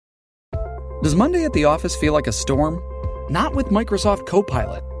Does Monday at the office feel like a storm? Not with Microsoft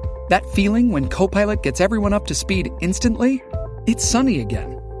Copilot. That feeling when Copilot gets everyone up to speed instantly? It's sunny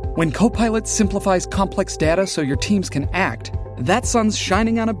again. When Copilot simplifies complex data so your teams can act, that sun's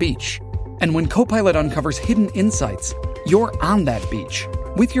shining on a beach. And when Copilot uncovers hidden insights, you're on that beach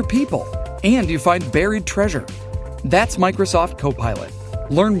with your people, and you find buried treasure. That's Microsoft Copilot.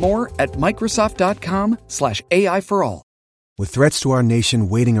 Learn more at Microsoft.com/AI for all. With threats to our nation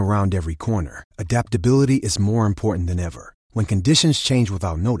waiting around every corner, adaptability is more important than ever. When conditions change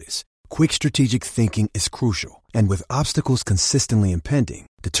without notice, quick strategic thinking is crucial. And with obstacles consistently impending,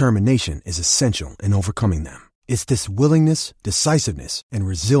 determination is essential in overcoming them. It's this willingness, decisiveness, and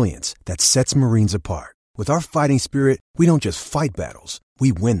resilience that sets Marines apart. With our fighting spirit, we don't just fight battles,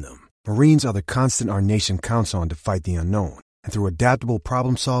 we win them. Marines are the constant our nation counts on to fight the unknown. And through adaptable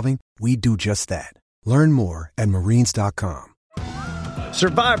problem solving, we do just that. Learn more at Marines.com.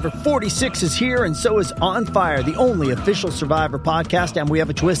 Survivor 46 is here, and so is On Fire, the only official Survivor podcast, and we have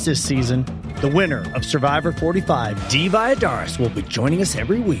a twist this season. The winner of Survivor 45, DYNASTY, will be joining us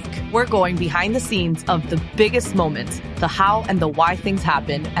every week. We're going behind the scenes of the biggest moments, the how and the why things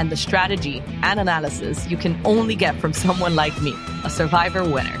happen, and the strategy and analysis you can only get from someone like me, a Survivor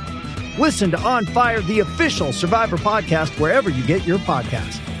winner. Listen to On Fire, the official Survivor podcast, wherever you get your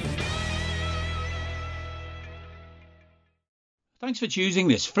podcasts. Thanks for choosing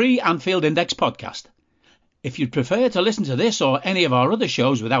this free Anfield Index podcast. If you'd prefer to listen to this or any of our other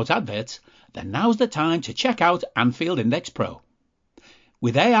shows without adverts, then now's the time to check out Anfield Index Pro.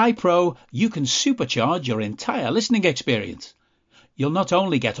 With AI Pro, you can supercharge your entire listening experience. You'll not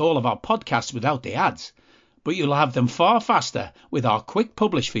only get all of our podcasts without the ads, but you'll have them far faster with our Quick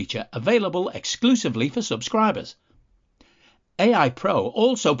Publish feature available exclusively for subscribers. AI Pro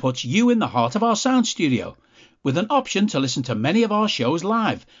also puts you in the heart of our sound studio, with an option to listen to many of our shows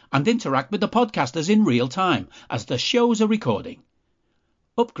live and interact with the podcasters in real time as the shows are recording.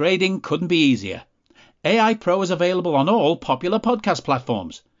 Upgrading couldn't be easier. AI Pro is available on all popular podcast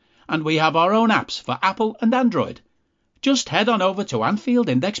platforms, and we have our own apps for Apple and Android. Just head on over to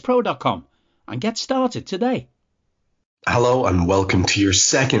AnfieldIndexPro.com and get started today. Hello and welcome to your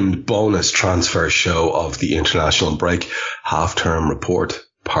second bonus transfer show of the International Break Half-Term Report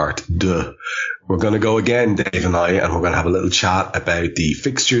Part 2. We're going to go again, Dave and I, and we're going to have a little chat about the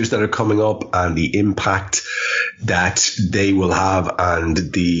fixtures that are coming up and the impact that they will have and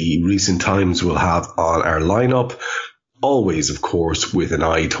the recent times will have on our lineup. Always, of course, with an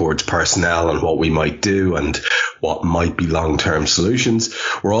eye towards personnel and what we might do and what might be long-term solutions.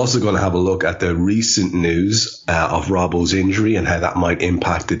 We're also going to have a look at the recent news of Robbo's injury and how that might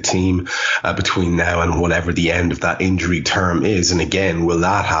impact the team between now and whatever the end of that injury term is. And again, will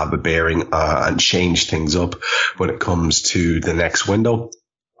that have a bearing and change things up when it comes to the next window?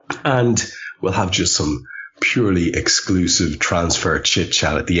 And we'll have just some purely exclusive transfer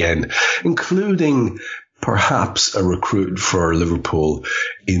chit-chat at the end, including perhaps a recruit for Liverpool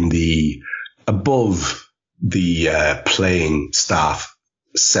in the above the playing staff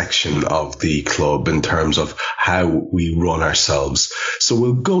section of the club in terms of how we run ourselves. So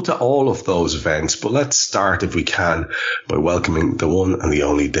we'll go to all of those events, but let's start, if we can, by welcoming the one and the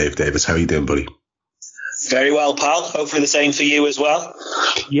only Dave Davis. How are you doing, buddy? Very well, pal. Hopefully the same for you as well.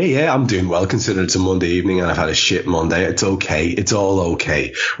 Yeah, I'm doing well, considering it's a Monday evening and I've had a shit Monday. It's okay. It's all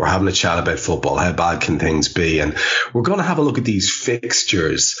okay. We're having a chat about football. How bad can things be? And we're going to have a look at these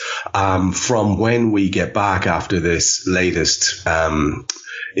fixtures from when we get back after this latest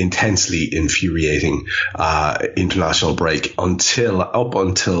intensely infuriating international break up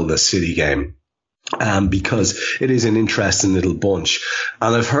until the City game. Because it is an interesting little bunch.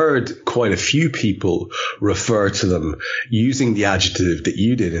 And I've heard quite a few people refer to them using the adjective that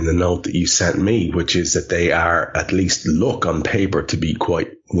you did in the note that you sent me, which is that they are, at least look on paper, to be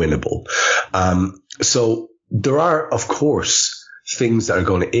quite winnable. So there are, of course, things that are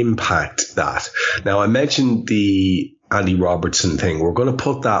going to impact that. Now, I mentioned the Andy Robertson thing. We're going to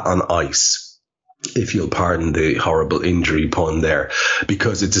put that on ice, if you'll pardon the horrible injury pun there,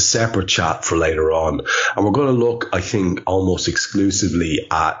 because it's a separate chat for later on. And we're going to look, I think, almost exclusively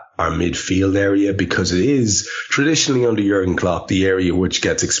at our midfield area, because it is traditionally under Jurgen Klopp the area which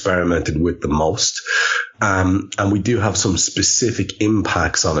gets experimented with the most. And we do have some specific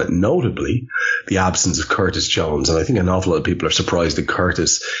impacts on it, notably the absence of Curtis Jones. And I think an awful lot of people are surprised that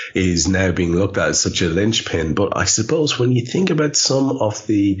Curtis is now being looked at as such a linchpin. But I suppose when you think about some of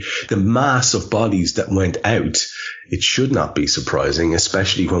the mass of bodies that went out, it should not be surprising,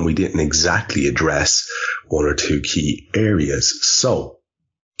 especially when we didn't exactly address one or two key areas. So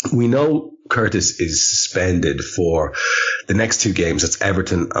we know Curtis is suspended for the next two games. That's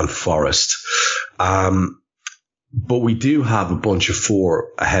Everton and Forest. But we do have a bunch of four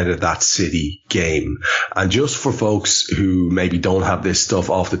ahead of that City game. And just for folks who maybe don't have this stuff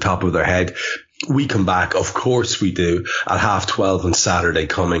off the top of their head, we come back, of course we do, at 12:30 on Saturday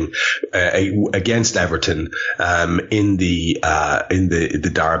coming against Everton in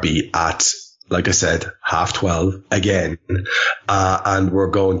the derby at, like I said, 12:30 again. And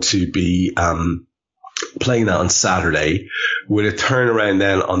we're going to be playing that on Saturday with a turnaround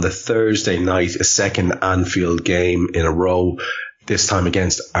then on the Thursday night, a second Anfield game in a row, this time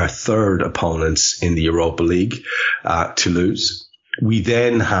against our third opponents in the Europa League, Toulouse. We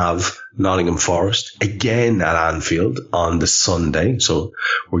then have Nottingham Forest again at Anfield on the Sunday. So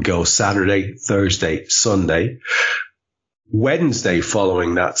we go Saturday, Thursday, Sunday. Wednesday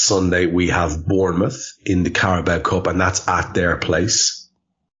following that Sunday, we have Bournemouth in the Carabao Cup, and that's at their place.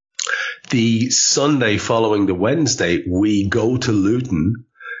 The Sunday following the Wednesday, we go to Luton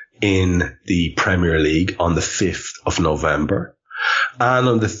in the Premier League on the 5th of November. And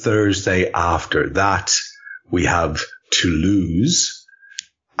on the Thursday after that, we have Toulouse,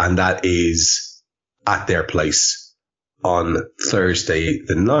 and that is at their place on Thursday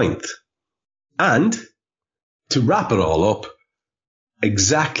the 9th. And to wrap it all up,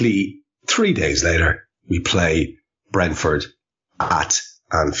 exactly 3 days later, we play Brentford at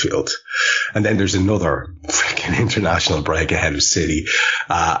Anfield. And then there's another freaking international break ahead of City.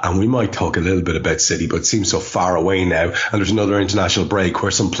 And we might talk a little bit about City, but it seems so far away now. And there's another international break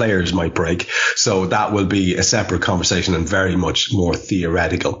where some players might break. So that will be a separate conversation and very much more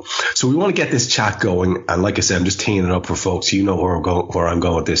theoretical. So we want to get this chat going. And like I said, I'm just teeing it up for folks. You know where I'm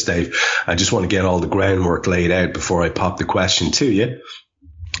going with this, Dave. I just want to get all the groundwork laid out before I pop the question to you.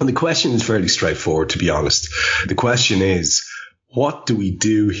 And the question is fairly straightforward, to be honest. The question is, what do we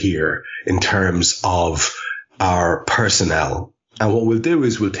do here in terms of our personnel? And what we'll do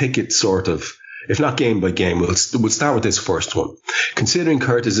is we'll take it sort of, if not game by game, we'll start with this first one. Considering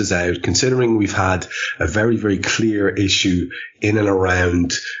Curtis is out, considering we've had a very, very clear issue in and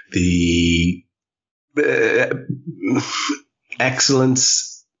around the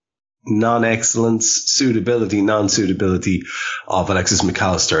excellence, non-excellence, suitability, non-suitability of Alexis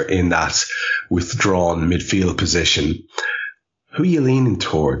McAllister in that withdrawn midfield position, who are you leaning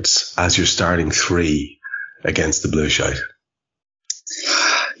towards as your starting three against the Blue Shite?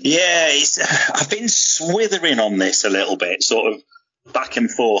 Yeah, I've been swithering on this a little bit, sort of back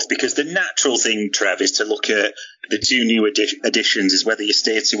and forth, because the natural thing, Trev, is to look at the two new additions, is whether you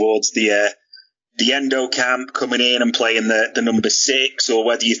steer towards the Endo camp coming in and playing the number 6, or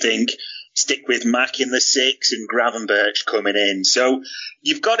whether you think stick with Mack in the 6 and Gravenberch coming in. So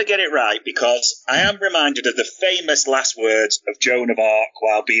you've got to get it right, because I am reminded of the famous last words of Joan of Arc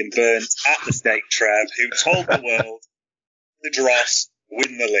while being burnt at the stake, Trev, who told the world, the Dross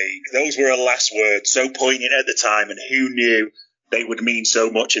win the league. Those were her last words, so poignant at the time, and who knew they would mean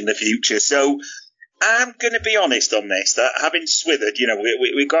so much in the future. So I'm going to be honest on this, that having swithered,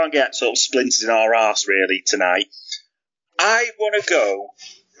 we can't get sort of splinters in our arse really tonight. I want to go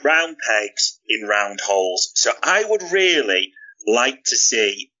round pegs in round holes. So I would really like to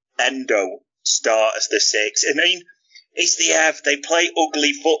see Endo start as the 6. I mean, it's the Ev. They play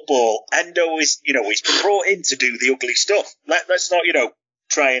ugly football. Endo is, he's been brought in to do the ugly stuff. Let's not,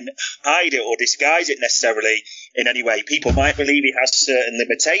 try and hide it or disguise it necessarily in any way. People might believe he has certain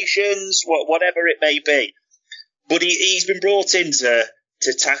limitations, whatever it may be. But he's been brought in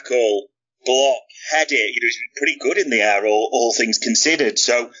to tackle, block, head it. He's been pretty good in the air, all things considered.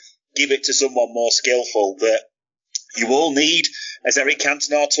 So give it to someone more skillful that you all need. As Eric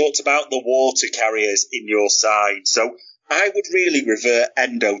Cantona talked about, the water carriers in your side. So I would really revert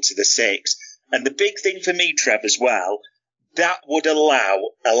Endo to the 6. And the big thing for me, Trev, as well, that would allow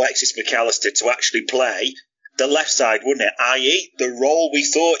Alexis McAllister to actually play the left side, wouldn't it? I.e., the role we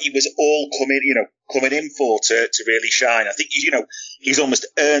thought he was all coming in for to really shine. I think, he's almost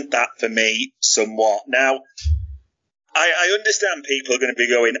earned that for me somewhat. Now, I understand people are going to be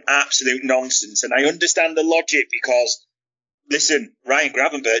going absolute nonsense, and I understand the logic because, listen, Ryan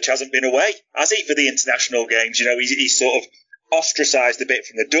Gravenberch hasn't been away, has he, for the international games? He's sort of ostracised a bit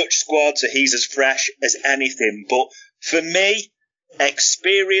from the Dutch squad, so he's as fresh as anything. But for me,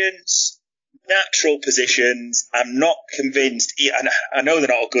 experience, natural positions, I'm not convinced. And I know they're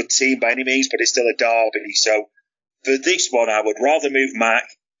not a good team by any means, but it's still a derby. So for this one, I would rather move Mack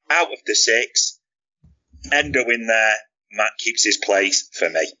out of the 6, Endo in there, Mack keeps his place for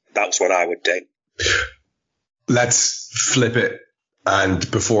me. That's what I would do. Let's flip it. And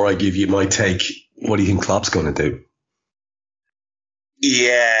before I give you my take, what do you think Klopp's going to do?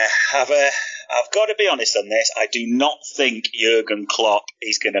 Yeah, I've got to be honest on this. I do not think Jurgen Klopp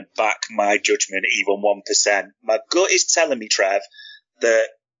is going to back my judgment even 1%. My gut is telling me, Trev, that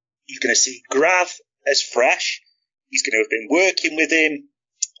you're going to see Grav as fresh. He's going to have been working with him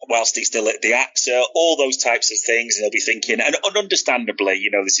whilst he's still at the AXA, all those types of things. And he'll be thinking, and understandably,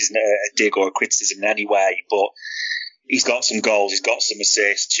 this isn't a dig or a criticism in any way, but he's got some goals, he's got some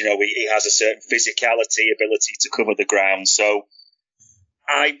assists, he has a certain physicality, ability to cover the ground. So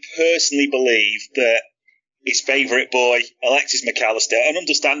I personally believe that his favourite boy, Alexis McAllister, and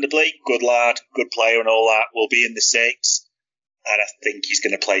understandably, good lad, good player and all that, will be in the 6. And I think he's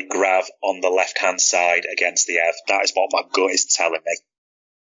going to play Grav on the left-hand side against the Ev. That is what my gut is telling me.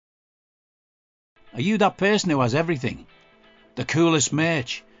 Are you that person who has everything? The coolest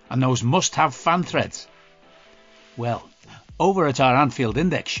merch and those must-have fan threads? Well, over at our Anfield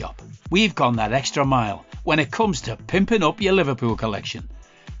Index shop, we've gone that extra mile when it comes to pimping up your Liverpool collection.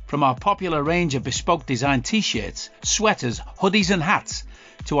 From our popular range of bespoke design t-shirts, sweaters, hoodies and hats,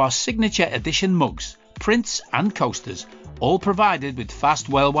 to our signature edition mugs, prints and coasters, all provided with fast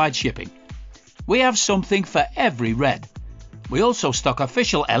worldwide shipping. We have something for every red. We also stock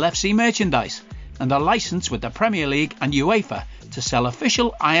official LFC merchandise and are licensed with the Premier League and UEFA to sell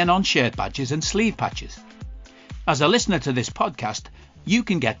official iron-on shirt badges and sleeve patches. As a listener to this podcast, you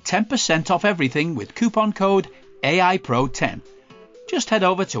can get 10% off everything with coupon code AIPRO10. Just head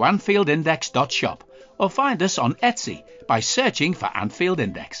over to AnfieldIndex.shop or find us on Etsy by searching for Anfield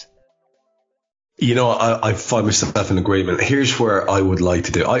Index. I find myself in agreement. Here's where I would like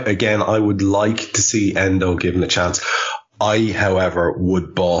to do. I would like to see Endo given a chance. I, however,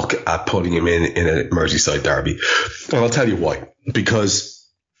 would balk at putting him in a Merseyside derby. And I'll tell you why. Because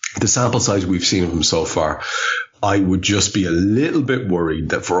the sample size we've seen of him so far, I would just be a little bit worried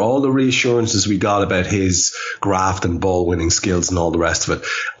that for all the reassurances we got about his graft and ball winning skills and all the rest of it,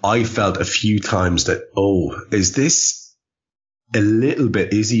 I felt a few times that, is this a little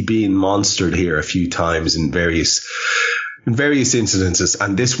bit, is he being monstered here a few times in various incidences,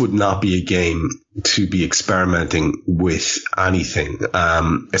 and this would not be a game to be experimenting with anything,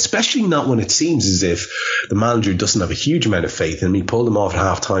 especially not when it seems as if the manager doesn't have a huge amount of faith in him. He pulled him off at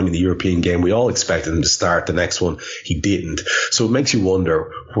half time in the European game. We all expected him to start the next one. He didn't. So it makes you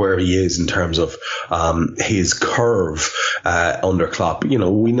wonder where he is in terms of his curve under Klopp.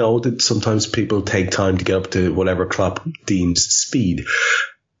 We know that sometimes people take time to get up to whatever Klopp deems speed.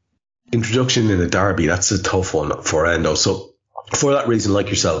 Introduction in a derby, that's a tough one for Endo. So for that reason, like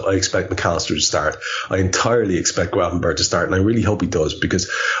yourself, I expect McAllister to start. I entirely expect Gravenberch to start, and I really hope he does,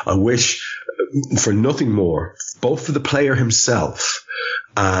 because I wish for nothing more, both for the player himself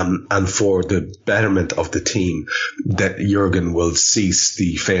and for the betterment of the team, that Jurgen will cease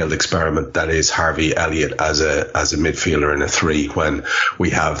the failed experiment that is Harvey Elliott as a midfielder in a 3 when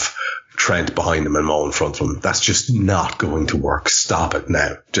we have Trent behind him and Mo in front of him. That's just not going to work. Stop it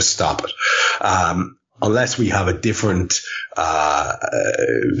now. Just stop it. Unless we have a different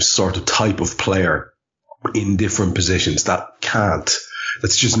sort of type of player in different positions,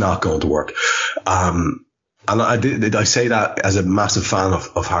 that's just not going to work. And I say that as a massive fan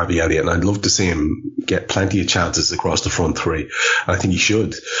of Harvey Elliott, and I'd love to see him get plenty of chances across the front 3. And I think he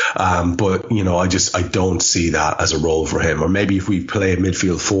should. But I don't see that as a role for him. Or maybe if we play a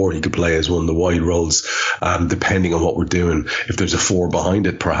midfield 4, he could play as one of the wide roles, depending on what we're doing. If there's a 4 behind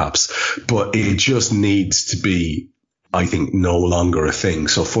it, perhaps. But it just needs to be, I think, no longer a thing.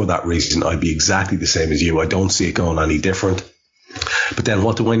 So for that reason, I'd be exactly the same as you. I don't see it going any different. But then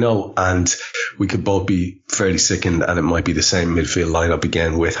what do I know? And we could both be fairly sickened, and it might be the same midfield lineup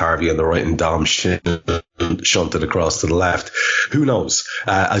again with Harvey on the right and Dom shunted across to the left. Who knows?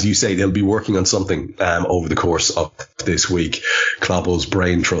 As you say, they'll be working on something over the course of this week. Klopp's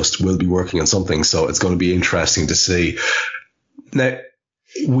brain trust will be working on something, so it's going to be interesting to see. Now,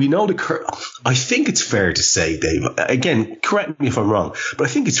 we know I think it's fair to say, Dave, again, correct me if I'm wrong, but I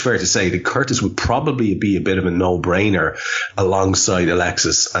think it's fair to say that Curtis would probably be a bit of a no-brainer alongside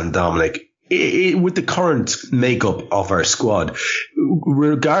Alexis and Dominic with the current makeup of our squad,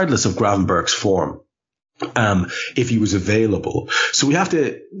 regardless of Gravenberch's form, if he was available. So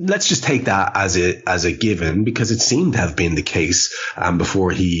let's just take that as a given, because it seemed to have been the case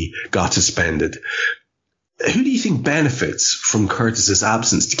before he got suspended. Who do you think benefits from Curtis's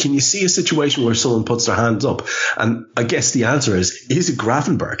absence? Can you see a situation where someone puts their hands up? And I guess the answer is it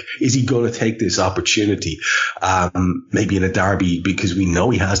Gravenberch? Is he going to take this opportunity, maybe in a derby, because we know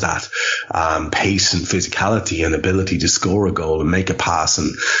he has that pace and physicality and ability to score a goal and make a pass,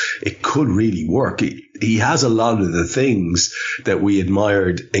 and it could really work. He has a lot of the things that we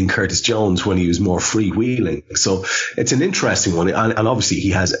admired in Curtis Jones when he was more freewheeling. So it's an interesting one. And obviously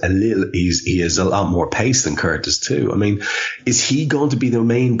he has he has a lot more pace than Curtis too. I mean, is he going to be the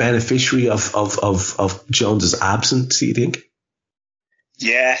main beneficiary of Jones's absence, do you think?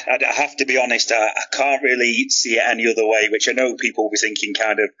 Yeah, I have to be honest. I can't really see it any other way, which I know people will be thinking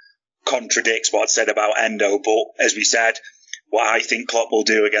kind of contradicts what I said about Endo. But as we said, what I think Klopp will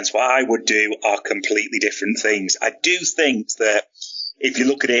do against what I would do are completely different things. I do think that if you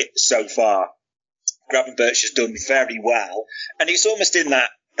look at it so far, Gravenberch has done very well. And it's almost in that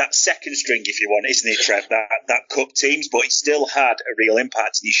second string, if you want, isn't it, Trev? That cup teams, but he's still had a real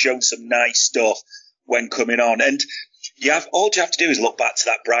impact. And he's shown some nice stuff when coming on. And all you have to do is look back to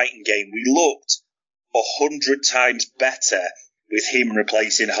that Brighton game. We looked 100 times better with him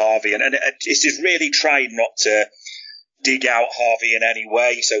replacing Harvey. And it's just really trying not to dig out Harvey in any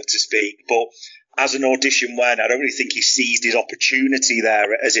way, so to speak. But as an audition went, I don't really think he seized his opportunity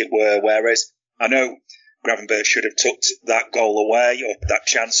there, as it were. Whereas I know Gravenberch should have tucked that goal away, or that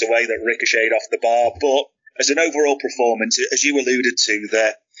chance away that ricocheted off the bar. But as an overall performance, as you alluded to,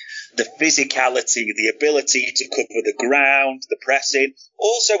 the physicality, the ability to cover the ground, the pressing,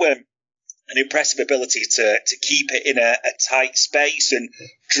 also an impressive ability to keep it in a tight space and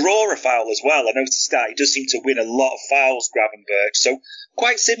draw a foul as well. I noticed that he does seem to win a lot of fouls, Gravenberch. So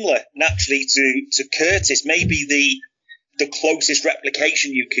quite similar, naturally, to Curtis. Maybe the closest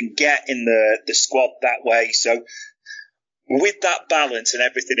replication you can get in the squad that way. So with that balance and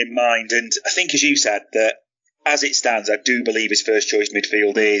everything in mind, and I think, as you said, that as it stands, I do believe his first choice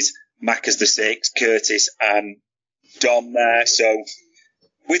midfield is Mac as the 6, Curtis and Dom there. So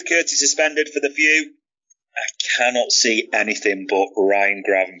with Curtis suspended for the few, I cannot see anything but Ryan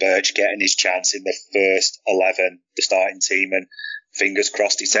Gravenberch getting his chance in the first 11, the starting team, and fingers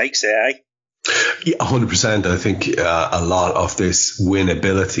crossed he takes it, eh? Yeah, 100%. I think a lot of this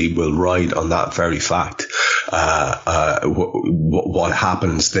winnability will ride on that very fact. What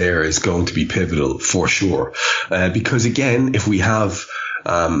happens there is going to be pivotal for sure. Because again, if we have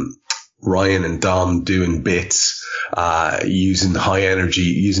Ryan and Dom doing bits, using their high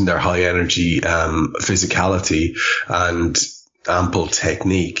energy physicality and ample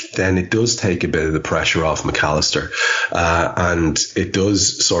technique, then it does take a bit of the pressure off McAllister, and it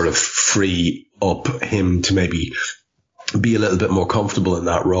does sort of free up him to maybe be a little bit more comfortable in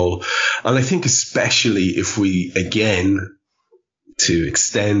that role. And I think especially if we, again, to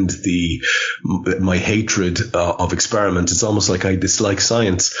extend my hatred of experiment, it's almost like I dislike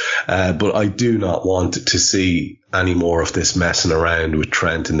science, but I do not want to see any more of this messing around with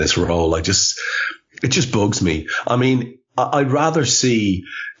Trent in this role. It just bugs me. I mean, I'd rather see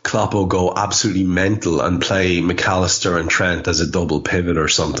Kloppo go absolutely mental and play McAllister and Trent as a double pivot or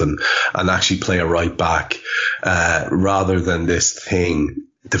something and actually play a right back, rather than this thing.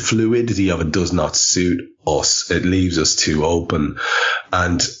 The fluidity of it does not suit us. It leaves us too open.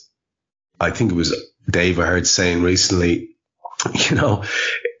 And I think it was Dave I heard saying recently,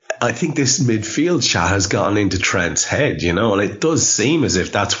 I think this midfield chat has gotten into Trent's head, and it does seem as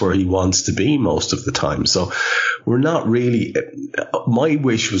if that's where he wants to be most of the time. So we're not really, my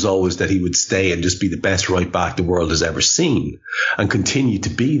wish was always that he would stay and just be the best right back the world has ever seen and continue to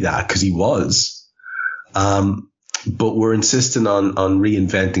be that, because he was. But we're insisting on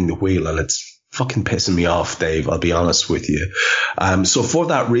reinventing the wheel, and it's fucking pissing me off, Dave. I'll be honest with you. So for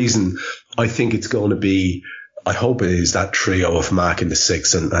that reason, I think it's going to be, I hope it is that trio of Mac in the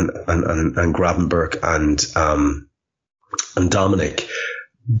 6 and Gravenberch and Dominic.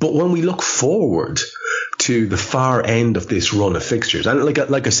 But when we look forward to the far end of this run of fixtures, and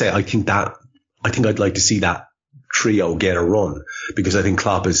like I say, I think I'd like to see that trio get a run, because I think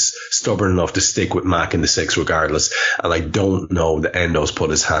Klopp is stubborn enough to stick with Mac in the 6 regardless, and I don't know that Endo's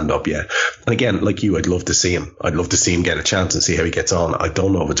put his hand up yet. And again, like you, I'd love to see him get a chance and see how he gets on. I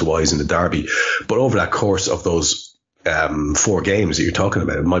don't know if it's wise in the derby, but over that course of those 4 games that you're talking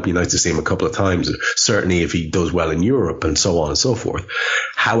about, it might be nice to see him a couple of times, certainly if he does well in Europe and so on and so forth.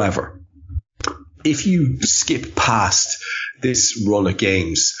 However, if you skip past this run of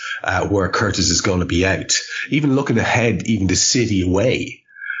games where Curtis is going to be out, even looking ahead, even to City away,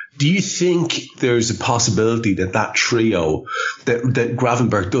 do you think there's a possibility that trio, that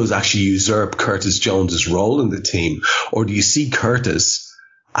Gravenberch does actually usurp Curtis Jones's role in the team? Or do you see Curtis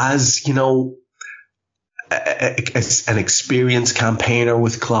as, as an experienced campaigner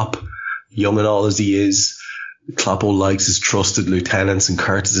with Klopp, young and all as he is, Kloppo likes his trusted lieutenants, and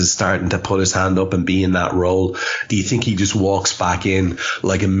Curtis is starting to put his hand up and be in that role? Do you think he just walks back in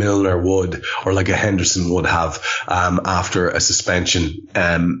like a Milner would, or like a Henderson would have after a suspension?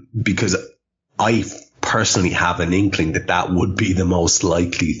 Because I personally have an inkling that would be the most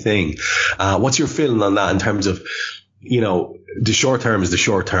likely thing. What's your feeling on that in terms of, the short term is the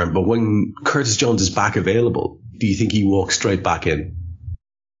short term, but when Curtis Jones is back available, do you think he walks straight back in?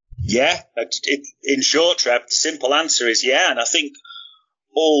 Yeah, in short, Trev, the simple answer is yeah. And I think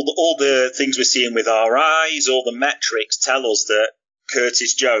all the things we're seeing with our eyes, all the metrics tell us that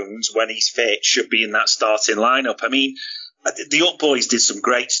Curtis Jones, when he's fit, should be in that starting lineup. I mean, the Up Boys did some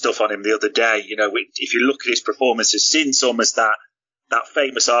great stuff on him the other day. If you look at his performances since almost that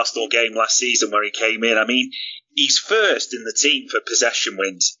famous Arsenal game last season where he came in, I mean, he's first in the team for possession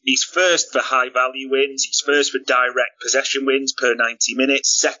wins. He's first for high value wins. He's first for direct possession wins per 90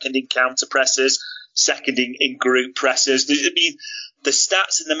 minutes, second in counter presses, second in group presses. I mean, the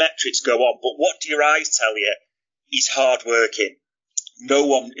stats and the metrics go on, but what do your eyes tell you? He's hard working. No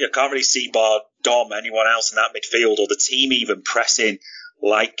one, you can't really see bar Dom, anyone else in that midfield, or the team even pressing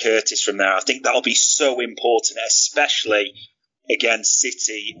like Curtis from there. I think that'll be so important, especially against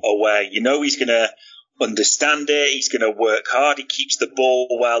City away. He's going to understand it. He's going to work hard. He keeps the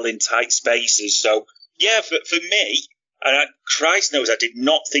ball well in tight spaces. So, yeah, for me, and Christ knows I did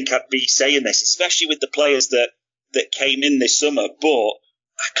not think I'd be saying this, especially with the players that came in this summer, but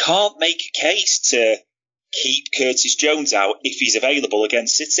I can't make a case to keep Curtis Jones out if he's available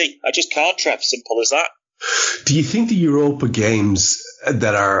against City. I just can't, Trev. Simple as that. Do you think the Europa games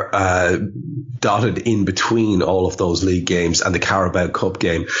that are dotted in between all of those league games and the Carabao Cup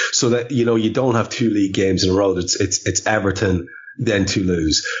game, so that you don't have two league games in a row? It's Everton, then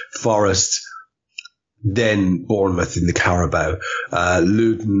Toulouse, Forest, then Bournemouth in the Carabao,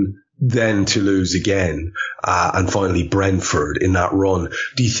 Luton, then Toulouse again, and finally Brentford in that run.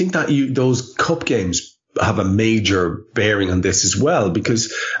 Do you think that those cup games have a major bearing on this as well?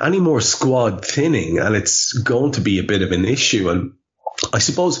 Because any more squad thinning, and it's going to be a bit of an issue. And I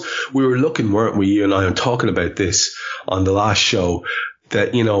suppose we were looking, weren't we, you and I, talking about this on the last show,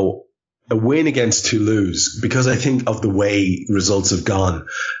 that, a win against Toulouse, because I think of the way results have gone,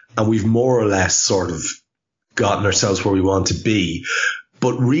 and we've more or less sort of gotten ourselves where we want to be.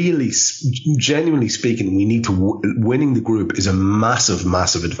 But really, genuinely speaking, we need to winning the group is a massive,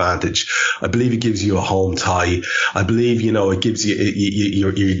 massive advantage. I believe it gives you a home tie. I believe, it gives you,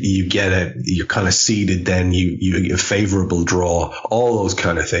 you're kind of seeded, then you a favorable draw, all those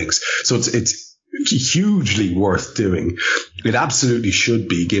kind of things. So it's hugely worth doing. It absolutely should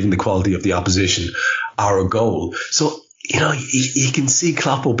be, given the quality of the opposition, our goal. So, you can see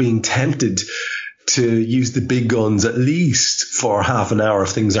Kloppo being tempted to use the big guns at least for half an hour if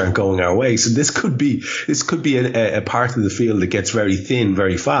things aren't going our way. So this could be a part of the field that gets very thin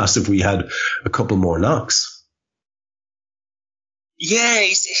very fast if we had a couple more knocks. Yeah,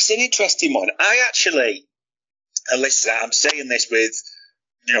 it's an interesting one. And listen, I'm saying this with,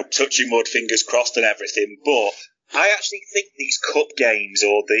 touching wood, fingers crossed and everything, but I actually think these cup games,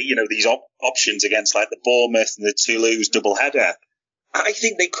 or these options against like the Bournemouth and the Toulouse doubleheader, I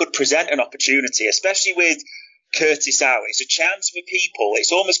think they could present an opportunity, especially with Curtis out. It's a chance for people.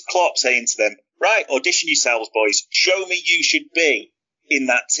 It's almost Klopp saying to them, right, audition yourselves, boys. Show me you should be in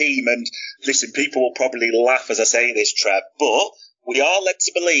that team. And listen, people will probably laugh as I say this, Trev, but we are led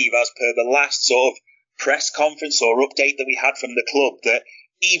to believe, as per the last sort of press conference or update that we had from the club, that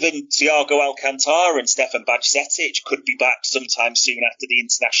even Thiago Alcantara and Stefan Bajcetic could be back sometime soon after the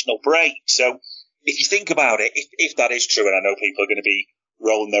international break. So if you think about it, if that is true, and I know people are going to be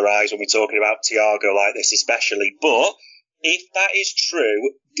rolling their eyes when we're talking about Thiago like this especially, but if that is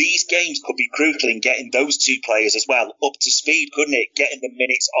true, these games could be crucial in getting those two players as well up to speed, couldn't it? Getting the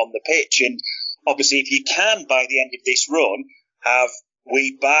minutes on the pitch. And obviously, if you can, by the end of this run, have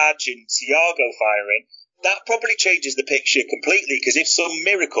Badge and Thiago firing, that probably changes the picture completely, because if some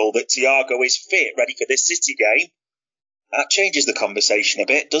miracle that Thiago is fit, ready for this City game, that changes the conversation a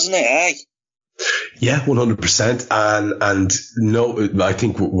bit, doesn't it, eh? Yeah, 100%. And no, I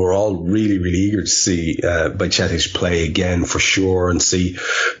think we're all really, really eager to see Bajcetic play again for sure, and see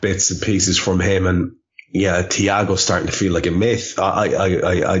bits and pieces from him. And yeah, Thiago's starting to feel like a myth.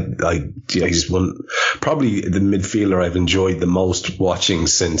 I just want, probably the midfielder I've enjoyed the most watching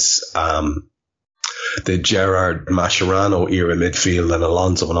since the Gerrard Mascherano era midfield and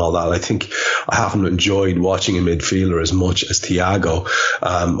Alonso and all that. I think I haven't enjoyed watching a midfielder as much as Thiago.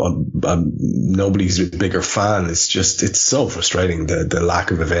 Nobody's a bigger fan. It's so frustrating, the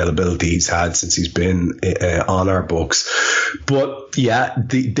lack of availability he's had since he's been on our books. But yeah,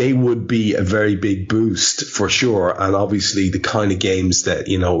 they would be a very big boost for sure. And obviously the kind of games that,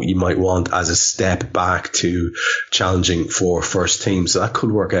 you might want as a step back to challenging for first team. So that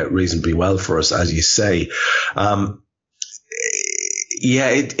could work out reasonably well for us, as you say.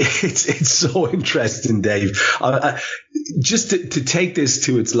 It's so interesting, Dave. Just to take this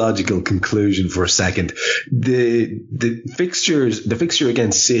to its logical conclusion for a second, the fixture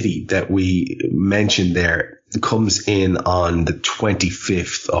against City that we mentioned there comes in on the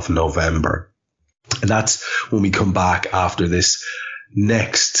 25th of November. And that's when we come back after this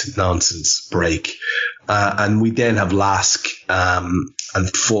next nonsense break. And we then have Lask and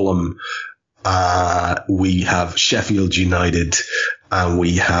Fulham. We have Sheffield United, and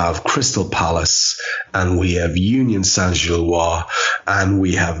we have Crystal Palace, and we have Union Saint-Gilloise, and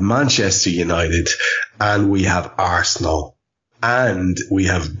we have Manchester United, and we have Arsenal, and we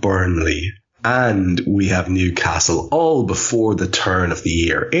have Burnley, and we have Newcastle, all before the turn of the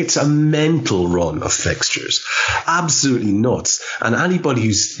year. It's a mental run of fixtures. Absolutely nuts. And anybody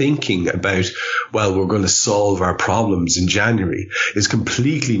who's thinking about, well, we're going to solve our problems in January is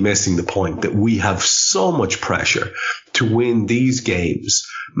completely missing the point that we have so much pressure to win these games.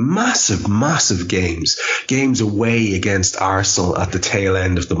 Massive, massive games. Games away against Arsenal at the tail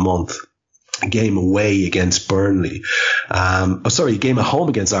end of the month. A game away against Burnley. A game at home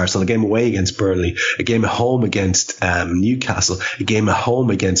against Arsenal, a game away against Burnley, a game at home against Newcastle, a game at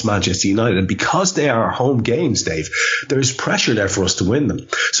home against Manchester United. And because they are our home games, Dave, there's pressure there for us to win them.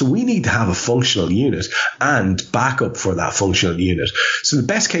 So we need to have a functional unit and backup for that functional unit. So the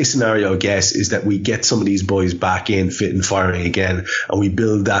best case scenario, I guess, is that we get some of these boys back in fit and firing again, and we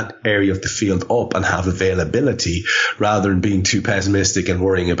build that area of the field up and have availability rather than being too pessimistic and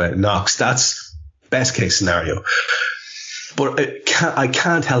worrying about knocks. That's best case scenario. But I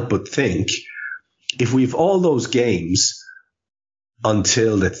can't help but think, if we have all those games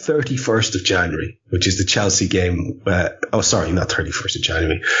until the 31st of January, which is the Chelsea game, not 31st of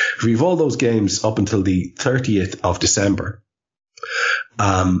January. If we have all those games up until the 30th of December,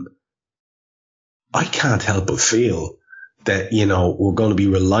 I can't help but feel that, we're going to be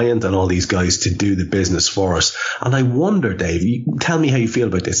reliant on all these guys to do the business for us. And I wonder, Dave, tell me how you feel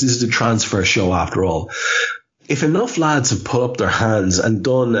about this. This is a transfer show after all. If enough lads have put up their hands and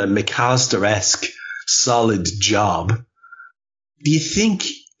done a McAllister-esque solid job, do you think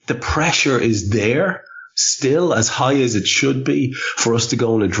the pressure is there still as high as it should be for us to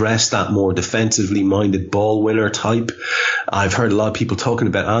go and address that more defensively minded ball winner type? I've heard a lot of people talking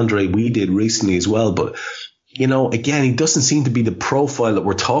about Andre. We did recently as well, but again, he doesn't seem to be the profile that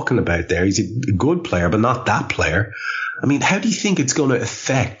we're talking about there. He's a good player, but not that player. I mean, how do you think it's going to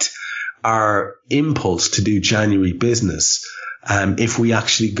affect our impulse to do January business if we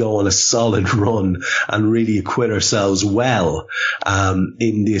actually go on a solid run and really acquit ourselves well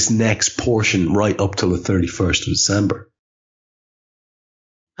in this next portion right up till the 31st of December?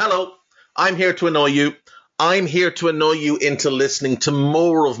 Hello, I'm here to annoy you. I'm here to annoy you into listening to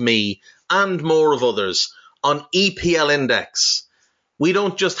more of me and more of others on EPL Index. We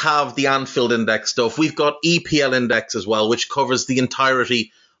don't just have the Anfield Index stuff. We've got EPL Index as well, which covers the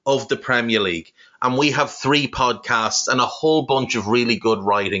entirety of the Premier League. And we have 3 podcasts and a whole bunch of really good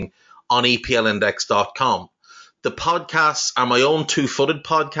writing on EPLindex.com. The podcasts are my own two-footed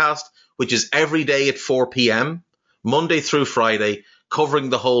podcast, which is every day at 4 p.m, Monday through Friday, covering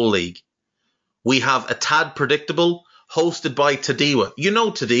the whole league. We have A Tad Predictable, hosted by Tadiwa. You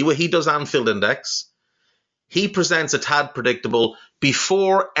know Tadiwa, he does Anfield Index. He presents A Tad Predictable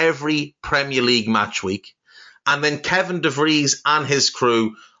before every Premier League match week. And then Kevin DeVries and his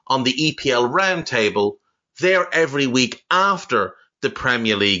crew on the EPL Roundtable, they're every week after the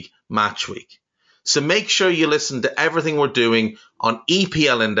Premier League match week. So make sure you listen to everything we're doing on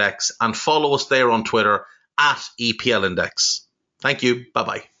EPL Index and follow us there on Twitter at EPL Index. Thank you.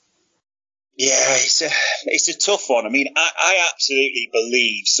 Bye-bye. Yeah, it's a tough one. I mean, I absolutely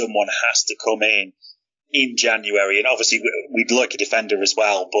believe someone has to come in January, and obviously we'd like a defender as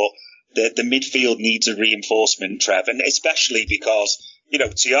well, but the midfield needs a reinforcement, Trev, and especially because,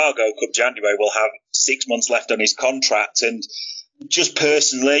 Thiago come January will have 6 months left on his contract, and just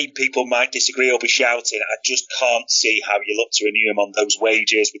personally, people might disagree or be shouting. I just can't see how you look to renew him on those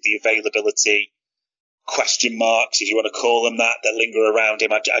wages with the availability question marks, if you want to call them that linger around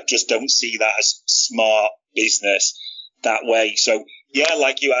him. I just don't see that as smart business. that way. So, yeah,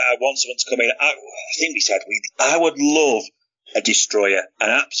 like you, I want someone to come in. I think we said I would love a destroyer, an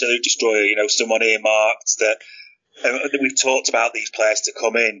absolute destroyer, someone earmarked that we've talked about these players to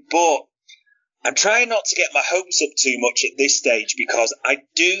come in. But I'm trying not to get my hopes up too much at this stage, because I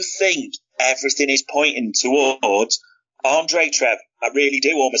do think everything is pointing towards Andre Trev. I really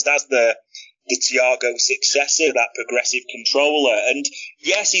do, almost as the Thiago successor, that progressive controller. And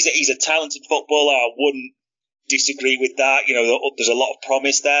yes, he's a talented footballer. I wouldn't disagree with that. There's a lot of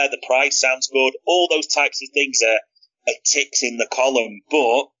promise there. The price sounds good. All those types of things are ticks in the column,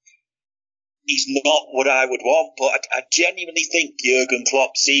 but he's not what I would want. But I genuinely think Jurgen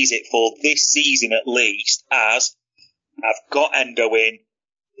Klopp sees it for this season at least as, I've got Endo in.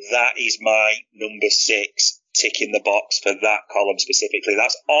 That is my number 6, tick in the box for that column specifically.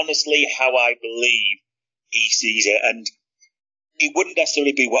 That's honestly how I believe he sees it. And it wouldn't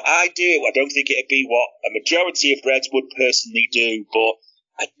necessarily be what I do. I don't think it'd be what a majority of Reds would personally do. But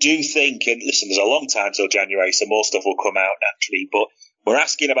I do think, and listen, there's a long time till January, so more stuff will come out naturally. But we're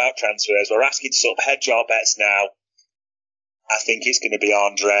asking about transfers. We're asking to sort of hedge our bets now. I think it's going to be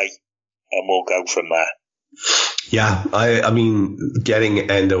Andre, and we'll go from there. Yeah, I mean, getting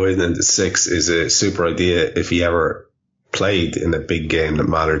Endo in the 6 is a super idea if he ever played in a big game that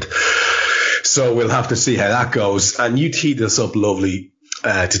mattered. So we'll have to see how that goes. And you teed us up lovely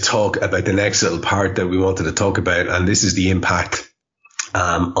to talk about the next little part that we wanted to talk about, and this is the impact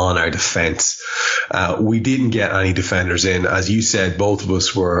on our defence. We didn't get any defenders in. As you said, both of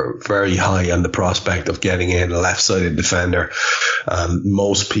us were very high on the prospect of getting in a left-sided defender.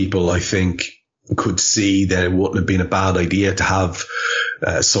 Most people, I think, could see that it wouldn't have been a bad idea to have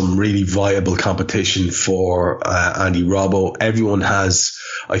some really viable competition for Andy Robbo. Everyone has,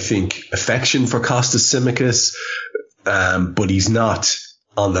 I think, affection for Kostas Tsimikas, but he's not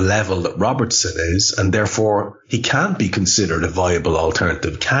on the level that Robertson is, and therefore he can't be considered a viable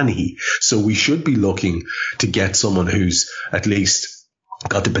alternative, can he? So we should be looking to get someone who's at least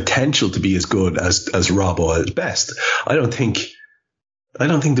got the potential to be as good as Robbo at best. I don't think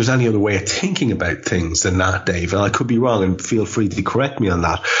there's any other way of thinking about things than that, Dave. And I could be wrong, and feel free to correct me on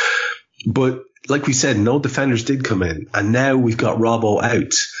that. But like we said, no defenders did come in. And now we've got Robbo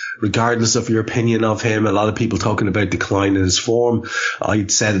out. Regardless of your opinion of him, a lot of people talking about decline in his form. I'd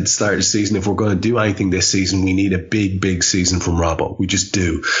said at the start of the season, if we're going to do anything this season, we need a big, big season from Robbo. We just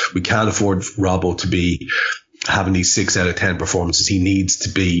do. We can't afford Robbo to be having these 6 out of 10 performances. He needs to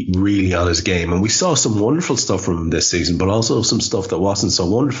be really on his game. And we saw some wonderful stuff from him this season, but also some stuff that wasn't so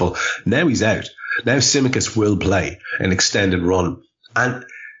wonderful. Now he's out. Now Tsimikas will play an extended run. And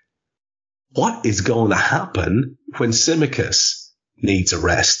what is going to happen when Tsimikas needs a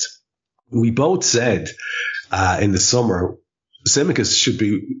rest? We both said in the summer, Tsimikas should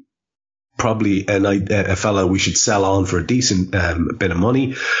be probably a fellow we should sell on for a decent bit of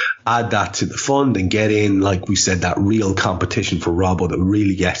money, add that to the fund and get in, like we said, that real competition for Robbo that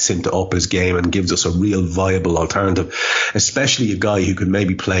really gets him to up his game and gives us a real viable alternative, especially a guy who could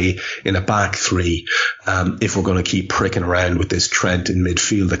maybe play in a back 3 if we're going to keep pricking around with this Trent in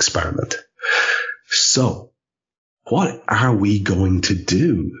midfield experiment. So what are we going to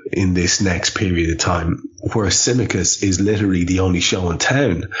do in this next period of time where Tsimikas is literally the only show in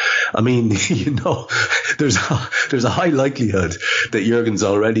town? I mean, there's a high likelihood that Jurgen's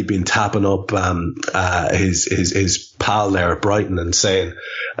already been tapping up his pal there at Brighton and saying,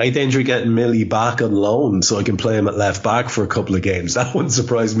 I think you're getting Millie back on loan so I can play him at left back for a couple of games. That wouldn't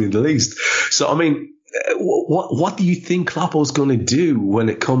surprise me in the least. So, I mean, what do you think Kloppo's going to do when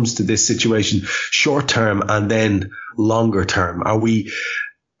it comes to this situation, short term and then longer term? Are we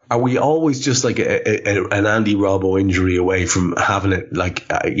always just like an Andy Robbo injury away from having it like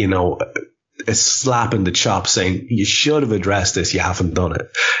a slap in the chop saying you should have addressed this, you haven't done it?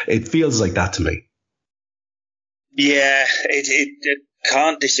 It feels like that to me. Yeah, it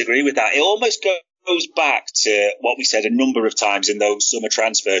can't disagree with that. It almost goes back to what we said a number of times in those summer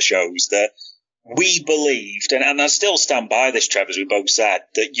transfer shows, that we believed, and I still stand by this, Trev, as we both said,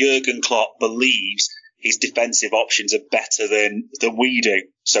 that Jurgen Klopp believes his defensive options are better than we do,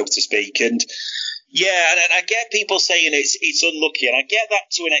 so to speak. And yeah, and I get people saying it's unlucky, and I get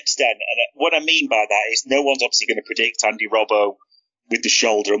that to an extent. And what I mean by that is no one's obviously going to predict Andy Robbo with the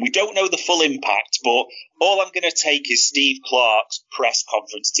shoulder, and we don't know the full impact, but all I'm going to take is Steve Clarke's press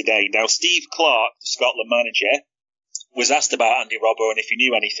conference today. Now, Steve Clarke, the Scotland manager, was asked about Andy Robbo and if he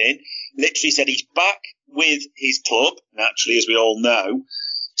knew anything. Literally said he's back with his club, naturally, as we all know.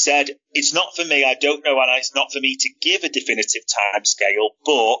 Said, it's not for me, I don't know, and it's not for me to give a definitive timescale,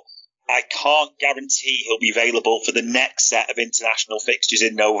 but I can't guarantee he'll be available for the next set of international fixtures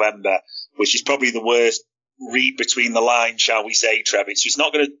in November, which is probably the worst read between the lines, shall we say, Trev. It's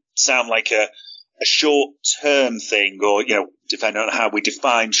not going to sound like a short-term thing, or, depending on how we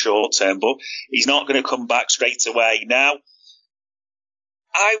define short-term, but he's not going to come back straight away. Now,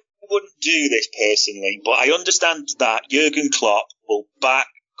 I wouldn't do this personally, but I understand that Jurgen Klopp will back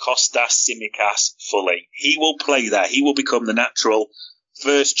Kostas Tsimikas fully. He will play there. He will become the natural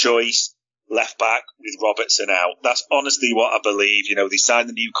first choice left back with Robertson out. That's honestly what I believe. They signed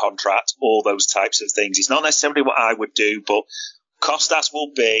the new contract, all those types of things. It's not necessarily what I would do, but Kostas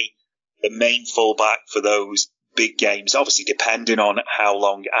will be the main fullback for those big games, obviously depending on how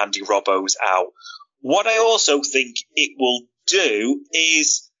long Andy Robbo's out. What I also think it will do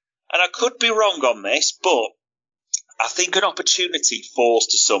is, and I could be wrong on this, but I think an opportunity falls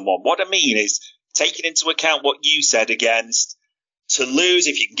to someone. What I mean is, taking into account what you said against Toulouse,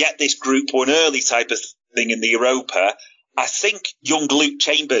 if you can get this Group 1 early type of thing in the Europa, I think young Luke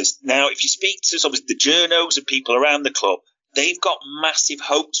Chambers. Now, if you speak to obviously the journos and people around the club, they've got massive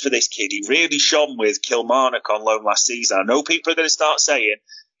hopes for this kid. He really shone with Kilmarnock on loan last season. I know people are going to start saying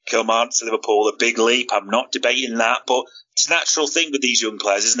Kilmarnock to Liverpool, a big leap. I'm not debating that, but it's a natural thing with these young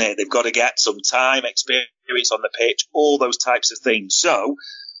players, isn't it? They've got to get some time, experience on the pitch, all those types of things. So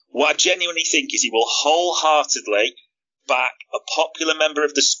what I genuinely think is he will wholeheartedly back a popular member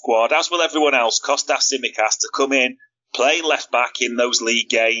of the squad, as will everyone else, Kostas Tsimikas, to come in, play left back in those league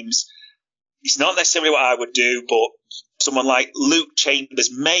games. It's not necessarily what I would do, but someone like Luke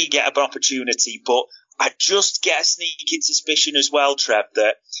Chambers may get an opportunity, but I just get a sneaking suspicion as well, Trev,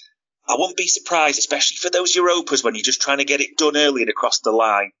 that I wouldn't be surprised, especially for those Europas when you're just trying to get it done early and across the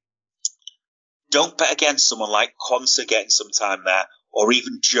line. Don't bet against someone like Quansah getting some time there, or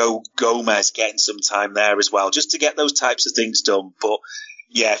even Joe Gomez getting some time there as well, just to get those types of things done. But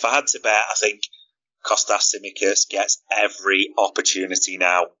yeah, if I had to bet, I think Kostas Tsimikas gets every opportunity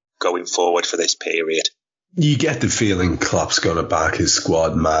now going forward for this period. You get the feeling Klopp's going to back his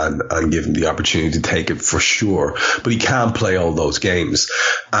squad man and give him the opportunity to take it for sure, but he can't play all those games.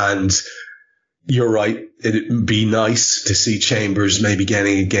 And you're right, it'd be nice to see Chambers maybe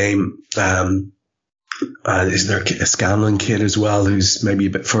getting a game. Is there a Scanlon kid as well who's maybe a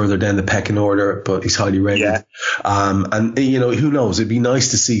bit further down the pecking order, but he's highly rated? Yeah. And who knows? It'd be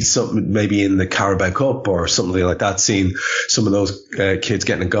nice to see something maybe in the Carabao Cup or something like that, seeing some of those kids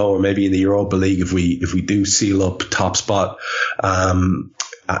getting a go, or maybe in the Europa League if we do seal up top spot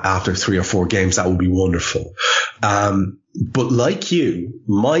after 3 or 4 games, that would be wonderful. But like you,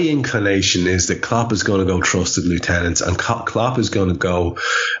 my inclination is that Klopp is going to go trusted lieutenants, and Klopp is going to go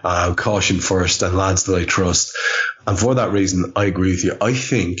caution first and lads that I trust. And for that reason, I agree with you. I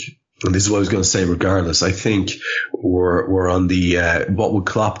think, and this is what I was going to say regardless, I think we're on the what would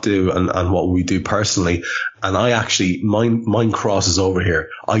Klopp do and what would we do personally. And I actually, mine crosses over here.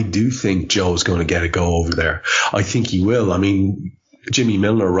 I do think Joe's going to get a go over there. I think he will. I mean, Jimmy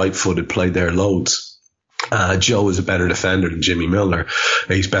Milner, right-footed, played there loads. Joe is a better defender than Jimmy Milner.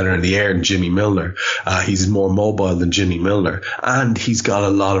 He's better in the air than Jimmy Milner. He's more mobile than Jimmy Milner. And he's got a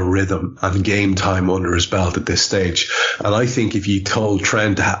lot of rhythm and game time under his belt at this stage. And I think if you told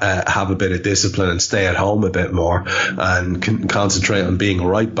Trent to have a bit of discipline and stay at home a bit more and concentrate on being a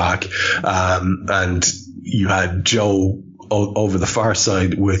right back, and you had Joe over the far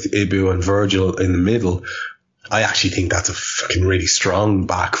side with Ibu and Virgil in the middle, I actually think that's a fucking really strong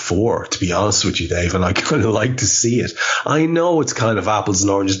back four, to be honest with you, Dave, and I kind of like to see it. I know it's kind of apples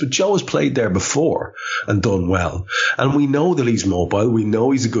and oranges, but Joe has played there before and done well. And we know that he's mobile. We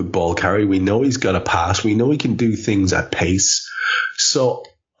know he's a good ball carrier. We know he's got a pass. We know he can do things at pace. So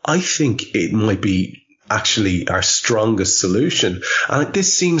I think it might be actually our strongest solution. And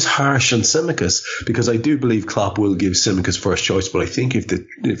this seems harsh on Tsimikas, because I do believe Klopp will give Tsimikas first choice, but I think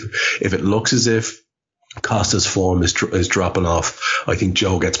if it looks as if Costa's form is dropping off, I think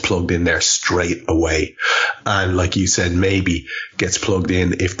Joe gets plugged in there straight away, and like you said, maybe gets plugged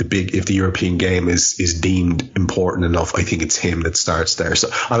in if the European game is deemed important enough. I think it's him that starts there. So,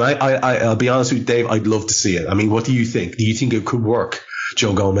 and I'll be honest with you, Dave, I'd love to see it. I mean, what do you think? Do you think it could work,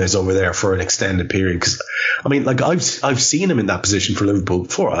 Joe Gomez over there for an extended period? Because I mean, like I've seen him in that position for Liverpool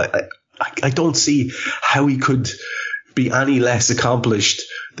before. I don't see how he could be any less accomplished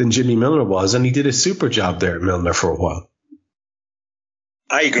than Jimmy Milner was, and he did a super job there at Milner for a while.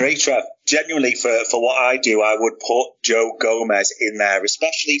 I agree, Trev. Genuinely, for what I do, I would put Joe Gomez in there,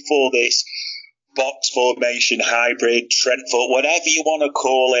 especially for this box formation, hybrid, Trent foot, whatever you want to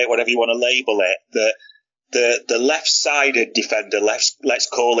call it, whatever you want to label it. The left-sided defender, let's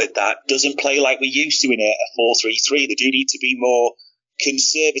call it that, doesn't play like we used to in a 4-3-3. They do need to be more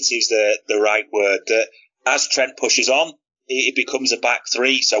conservative, is the right word. That as Trent pushes on, it becomes a back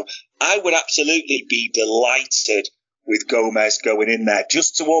three. So I would absolutely be delighted with Gomez going in there,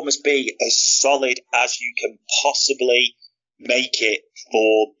 just to almost be as solid as you can possibly make it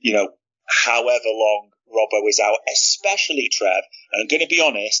for, however long Robbo is out, especially Trev. And I'm going to be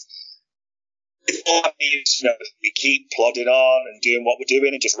honest, if all that means, if we keep plodding on and doing what we're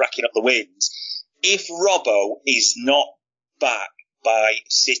doing and just racking up the wins, if Robbo is not back by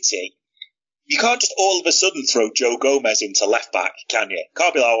City, you can't just all of a sudden throw Joe Gomez into left back, can you?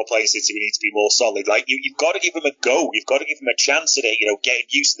 Can't be like, we're playing City, we need to be more solid. Like, you've got to give him a go. You've got to give him a chance at it, getting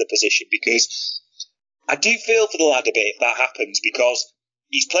used to the position, because I do feel for the lad a bit if that happens, because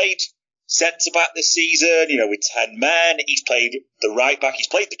he's played centre-back this season, with 10 men. He's played the right-back. He's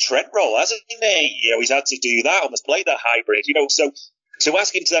played the Trent role, hasn't he? He's had to do that, almost played that hybrid, So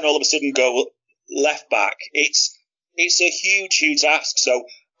ask him to then all of a sudden go left-back, it's a huge, huge ask. So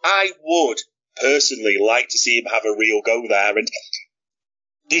I would personally like to see him have a real go there. And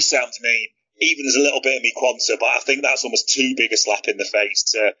this sounds mean, even there's a little bit of me Quanta, but I think that's almost too big a slap in the face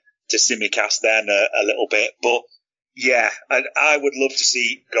to Simicast then a little bit. But yeah, and I would love to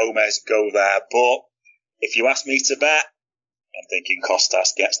see Gomez go there. But if you ask me to bet, I'm thinking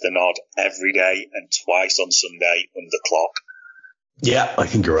Costas gets the nod every day and twice on Sunday under clock. Yeah, I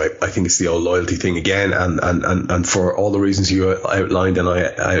think you're right. I think it's the old loyalty thing again, and for all the reasons you outlined, and I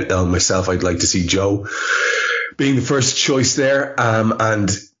outlined myself, I'd like to see Joe being the first choice there, and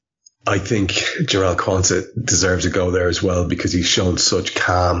I think Jarell Quansah deserves a go there as well, because he's shown such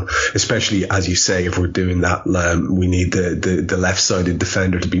calm, especially as you say, if we're doing that, we need the left-sided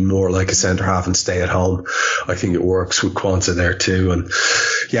defender to be more like a centre half and stay at home. I think it works with Quansah there too. And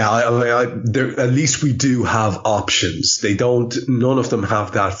yeah, at least we do have options. None of them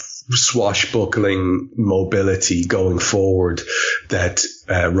have that swashbuckling mobility going forward that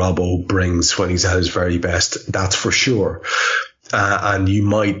Robbo brings when he's at his very best. That's for sure. And you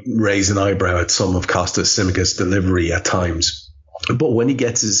might raise an eyebrow at some of Costas Simicast's delivery at times. But when he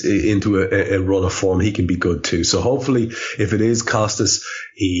gets into a run of form, he can be good too. So hopefully, if it is Costas,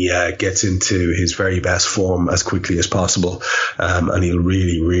 he gets into his very best form as quickly as possible. And he'll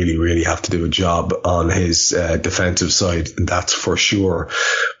really, really, really have to do a job on his defensive side. That's for sure.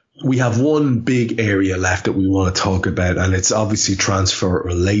 We have one big area left that we want to talk about, and it's obviously transfer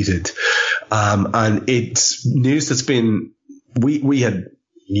related. And it's news that's been, we had,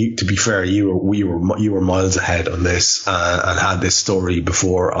 to be fair, you were miles ahead on this, and had this story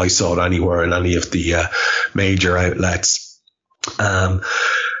before I saw it anywhere in any of the major outlets.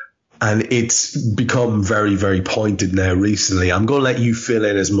 And it's become very, very pointed now recently. I'm going to let you fill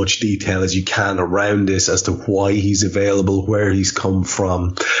in as much detail as you can around this as to why he's available, where he's come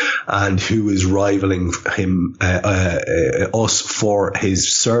from, and who is rivaling him, us for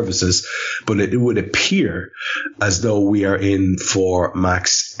his services. But it would appear as though we are in for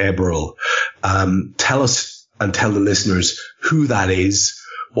Max Eberl. Tell us and tell the listeners who that is,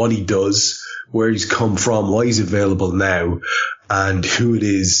 what he does, where he's come from, why he's available now, and who it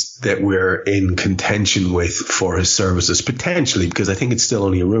is that we're in contention with for his services, potentially, because I think it's still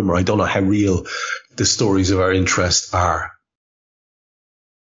only a rumour. I don't know how real the stories of our interest are.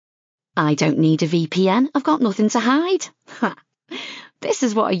 I don't need a VPN. I've got nothing to hide. This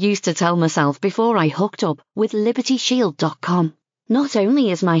is what I used to tell myself before I hooked up with LibertyShield.com. Not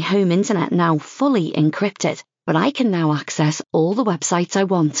only is my home internet now fully encrypted, but I can now access all the websites I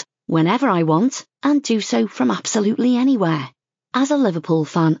want, whenever I want, and do so from absolutely anywhere. As a Liverpool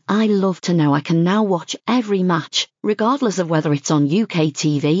fan, I love to know I can now watch every match, regardless of whether it's on UK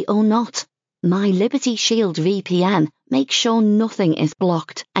TV or not. My Liberty Shield VPN makes sure nothing is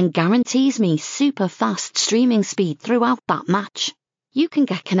blocked and guarantees me super fast streaming speed throughout that match. You can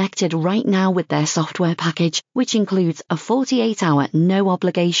get connected right now with their software package, which includes a 48-hour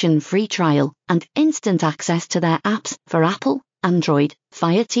no-obligation free trial and instant access to their apps for Apple, Android,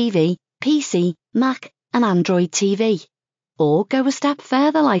 Fire TV, PC, Mac and Android TV. Or go a step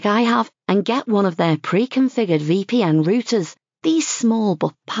further like I have and get one of their pre-configured VPN routers. These small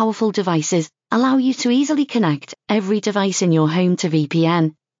but powerful devices allow you to easily connect every device in your home to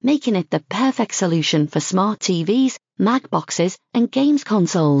VPN, making it the perfect solution for smart TVs, Mac boxes and games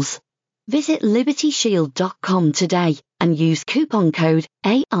consoles. Visit LibertyShield.com today and use coupon code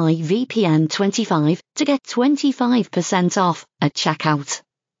AIVPN25 to get 25% off at checkout.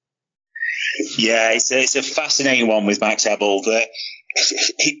 Yeah, it's a fascinating one with Max Eberl. That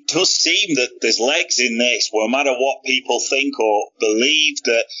it does seem that there's legs in this, no matter what people think or believe,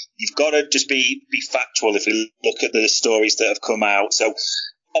 that you've got to just be factual if you look at the stories that have come out. So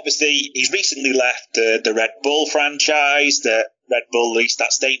obviously he's recently left the Red Bull franchise. The Red Bull released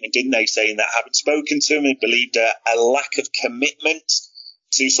that statement, didn't they, saying that having spoken to him, he believed a lack of commitment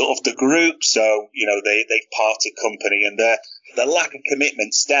to sort of the group. So, they've parted company, and the lack of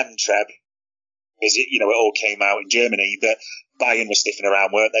commitment stemmed, Trev, as it all came out in Germany that Bayern was sniffing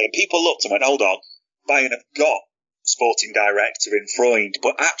around, weren't they? And people looked and went, hold on, Bayern have got sporting director in Freund,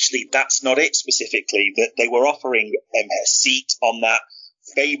 but actually that's not it specifically, that they were offering a seat on that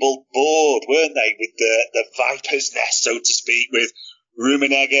fabled board, weren't they, with the viper's nest, so to speak, with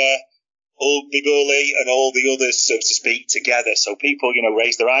Rummenigge, Big Uli, and all the others, so to speak, together. So people,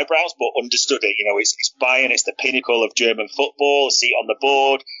 raised their eyebrows, but understood it. It's Bayern, it's the pinnacle of German football, a seat on the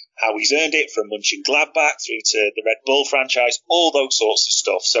board, how he's earned it from Mönchengladbach through to the Red Bull franchise, all those sorts of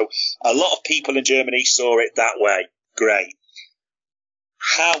stuff. So a lot of people in Germany saw it that way. Great.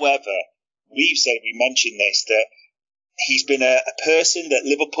 However, we mentioned this, that he's been a person that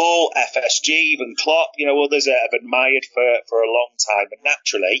Liverpool, FSG, even Klopp, others have admired for a long time. And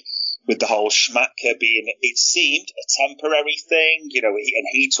naturally, with the whole Schmadtke being, it seemed, a temporary thing, and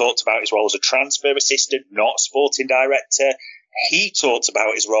he talked about his role as a transfer assistant, not sporting director. He talked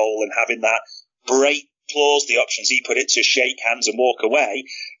about his role and having that break clause, the options he put it to shake hands and walk away,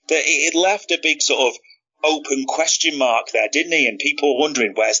 that it left a big sort of open question mark there, didn't he? And people were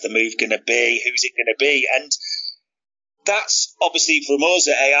wondering, where's the move going to be? Who's it going to be? And that's obviously from us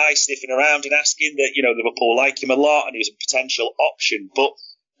at AI sniffing around and asking that, Liverpool like him a lot and he was a potential option. But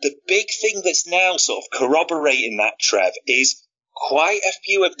the big thing that's now sort of corroborating that, Trev, is quite a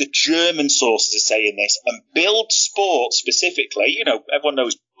few of the German sources are saying this, and Bild Sport specifically, everyone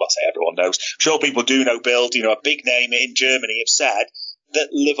knows, well, I say everyone knows, I'm sure people do know Bild, a big name in Germany, have said that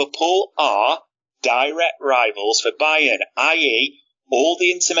Liverpool are direct rivals for Bayern, i.e. all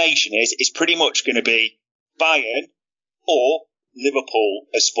the intimation is pretty much going to be Bayern or Liverpool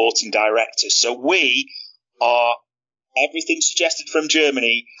as sporting directors. So we are, everything suggested from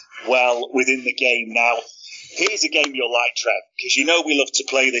Germany, well within the game. Now, here's a game you'll like, Trev, because we love to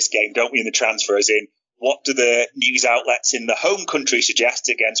play this game, don't we, in the transfers, in what do the news outlets in the home country suggest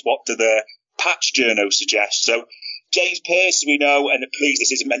against what do the patch journos suggest. So James Pearce, as we know, and please,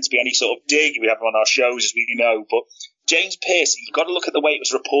 this isn't meant to be any sort of dig, we have him on our shows, as we know, but James Pearce, you've got to look at the way it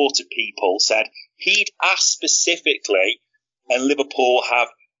was reported, people, said he'd asked specifically, and Liverpool have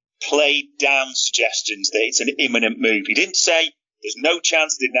played down suggestions that it's an imminent move. He didn't say there's no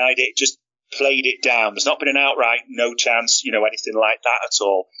chance, denied it, just played it down. There's not been an outright no chance, anything like that at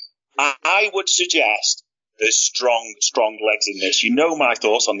all. I would suggest there's strong legs in this. You know my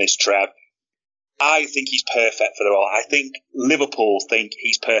thoughts on this, Trev. I think he's perfect for the role. I think Liverpool think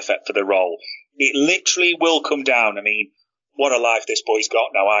he's perfect for the role. It literally will come down. I mean, what a life this boy's got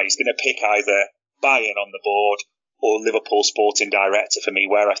now. He's going to pick either Bayern on the board or Liverpool sporting director for me,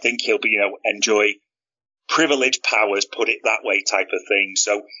 where I think he'll be, enjoy privileged powers, put it that way, type of thing.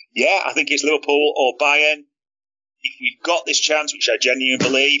 So, yeah, I think it's Liverpool or Bayern. If we've got this chance, which I genuinely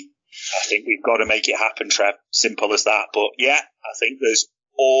believe, I think we've got to make it happen, Trev. Simple as that. But, yeah, I think there's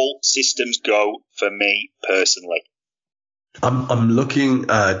all systems go for me personally. I'm looking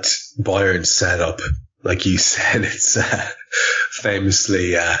at Bayern's setup. Like you said, it's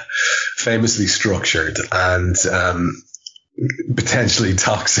famously structured and potentially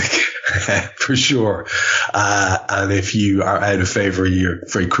toxic for sure. And if you are out of favour, you're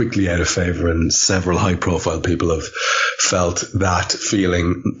very quickly out of favour, and several high-profile people have felt that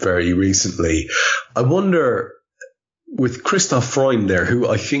feeling very recently. I wonder, with Christoph Freund there, who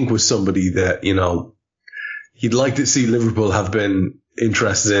I think was somebody that, you'd like to see Liverpool have been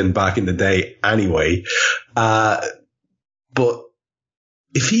interested in back in the day anyway. But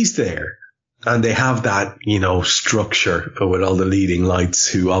if he's there and they have that, structure with all the leading lights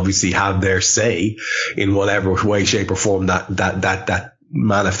who obviously have their say in whatever way, shape or form that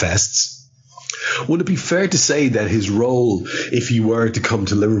manifests, would it be fair to say that his role, if he were to come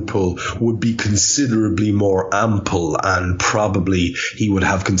to Liverpool, would be considerably more ample, and probably he would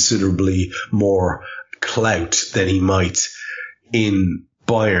have considerably more clout than he might in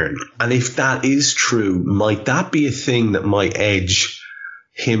Bayern? And if that is true, might that be a thing that might edge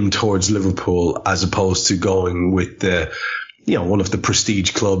him towards Liverpool as opposed to going with the, one of the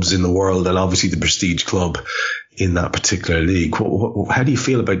prestige clubs in the world, and obviously the prestige club in that particular league? How do you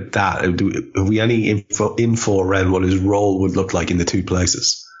feel about that? Have we any info around what his role would look like in the two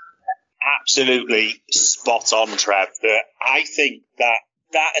places? Absolutely spot on, Trev. I think that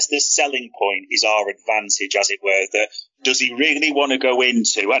as the selling point is our advantage, as it were. That does he really want to go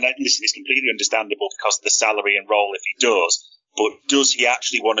into, and listen, it's completely understandable because of the salary and role if he does, but does he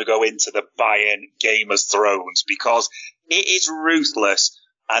actually want to go into the Bayern Game of Thrones? Because it is ruthless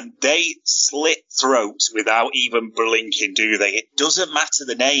and they slit throats without even blinking, do they? It doesn't matter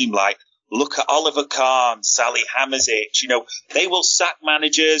the name. Like, Look at Oliver Kahn, Sally Hammersic. They will sack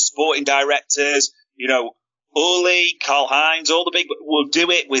managers, sporting directors, Uli, Karl-Heinz, all the big will do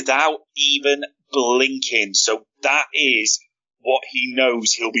it without even blinking. So that is what he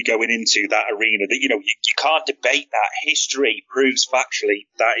knows he'll be going into, that arena. That you can't debate that. History proves factually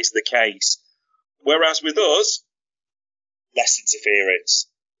that is the case. Whereas with us, less interference,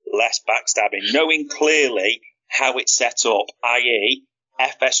 less backstabbing, knowing clearly how it's set up, i.e.,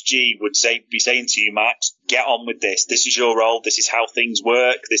 FSG would be saying to you, Max, get on with this. This is your role. This is how things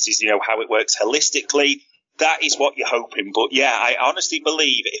work. This is, how it works holistically. That is what you're hoping. But yeah, I honestly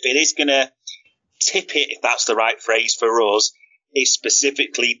believe if it is going to tip it, if that's the right phrase for us, it's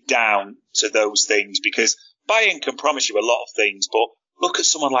specifically down to those things, because Bayern can promise you a lot of things, but look at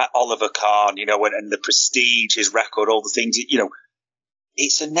someone like Oliver Kahn, and the prestige, his record, all the things,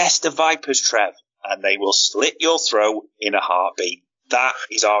 it's a nest of vipers, Trev, and they will slit your throat in a heartbeat. That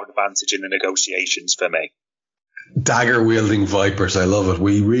is our advantage in the negotiations for me. Dagger-wielding vipers, I love it.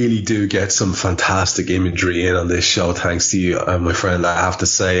 We really do get some fantastic imagery in on this show, thanks to you, my friend, I have to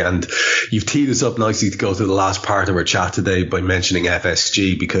say. And you've teed us up nicely to go to the last part of our chat today by mentioning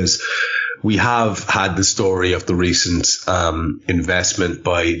FSG, because we have had the story of the recent investment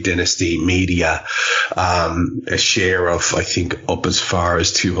by Dynasty Media, a share of, I think, up as far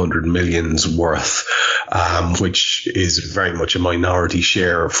as 200 million's worth, which is very much a minority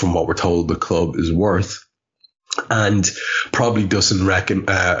share from what we're told the club is worth. And probably doesn't represent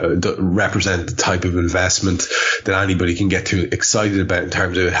the type of investment that anybody can get too excited about in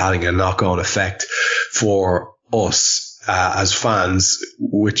terms of having a knock-on effect for us as fans,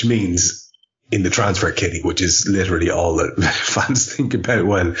 which means in the transfer kitty, which is literally all that fans think about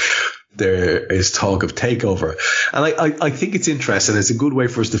when there is talk of takeover. And I think it's interesting. It's a good way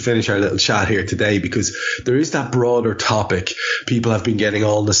for us to finish our little chat here today, because there is that broader topic. People have been getting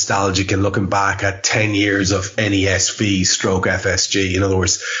all nostalgic and looking back at 10 years of NESV stroke FSG. In other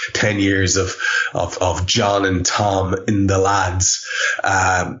words, 10 years of John and Tom in the lads,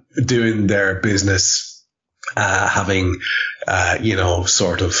 doing their business, having,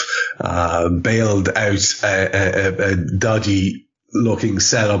 sort of, bailed out a dodgy looking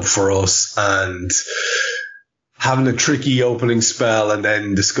setup for us, and having a tricky opening spell, and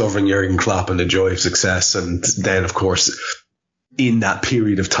then discovering Jurgen Klopp and the joy of success. And then, of course, in that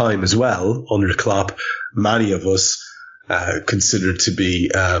period of time as well, under Klopp, many of us considered to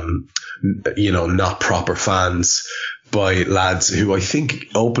be, not proper fans by lads who I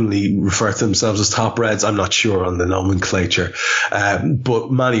think openly refer to themselves as top reds. I'm not sure on the nomenclature,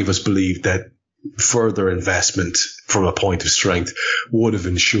 but many of us believe that further investment from a point of strength would have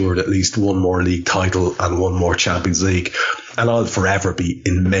ensured at least one more league title and one more Champions League. And I'll forever be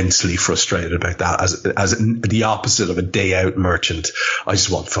immensely frustrated about that as the opposite of a day out merchant. I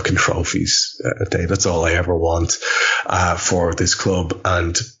just want fucking trophies, Dave. That's all I ever want for this club.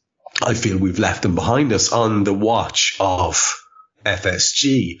 And I feel we've left them behind us on the watch of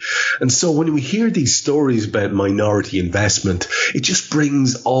FSG. And so when we hear these stories about minority investment, it just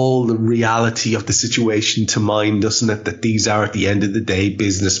brings all the reality of the situation to mind, doesn't it? That these are, at the end of the day,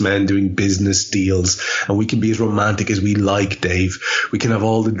 businessmen doing business deals, and we can be as romantic as we like, Dave. We can have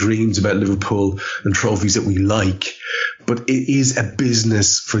all the dreams about Liverpool and trophies that we like, but it is a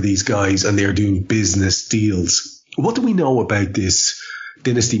business for these guys, and they're doing business deals. What do we know about this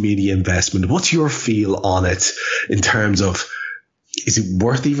Dynasty Media investment? What's your feel on it in terms of, is it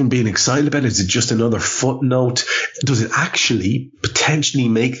worth even being excited about? Is it just another footnote? Does it actually potentially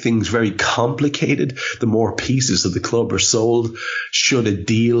make things very complicated the more pieces of the club are sold? Should a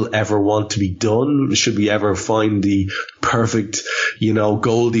deal ever want to be done? Should we ever find the perfect,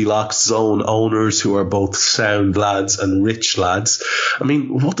 Goldilocks zone owners who are both sound lads and rich lads? I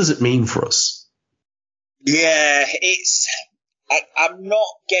mean, what does it mean for us? Yeah, I'm not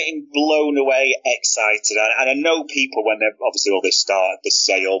getting blown away excited. And I know people, when they're obviously all this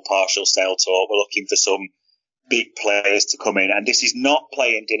partial sale talk, we're looking for some big players to come in. And this is not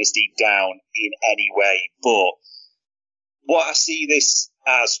playing Dynasty down in any way. But what I see this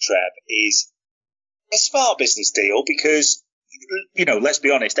as, Trev, is a smart business deal because, let's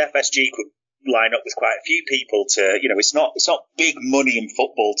be honest, FSG could line up with quite a few people to, it's not big money in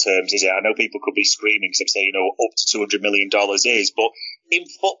football terms, is it? I know people could be screaming because I'm saying, up to $200 million is, but in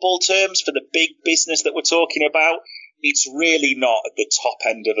football terms, for the big business that we're talking about, it's really not at the top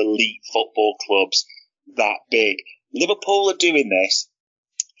end of elite football clubs that big. Liverpool are doing this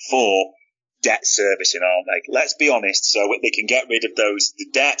for debt servicing, aren't they? Let's be honest, so they can get rid of the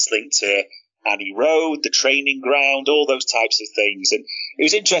debts linked to Annie Road, the training ground, all those types of things. And it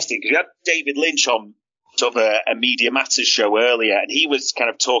was interesting because we had David Lynch on sort of a Media Matters show earlier, and he was kind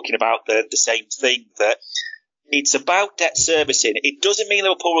of talking about the same thing, that it's about debt servicing. It doesn't mean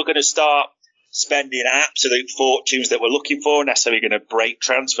Liverpool are going to start spending absolute fortunes that we're looking for, necessarily going to break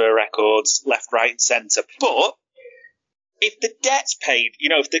transfer records left, right, and centre. But if the debt's paid,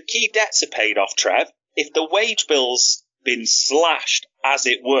 if the key debts are paid off, Trev, if the wage bill's been slashed, as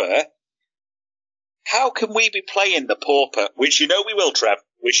it were, how can we be playing the pauper? Which we will, Trev,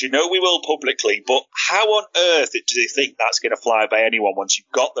 which we will publicly, but how on earth do you think that's going to fly by anyone once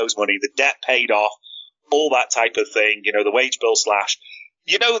you've got those money, the debt paid off, all that type of thing, the wage bill slashed?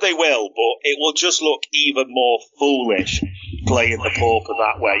 They will, but it will just look even more foolish playing the pauper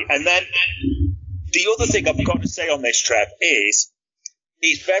that way. And then the other thing I've got to say on this, Trev, is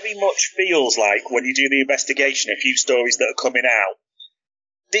it very much feels like when you do the investigation, a few stories that are coming out,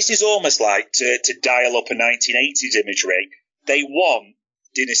 this is almost like, to dial up a 1980s imagery, they want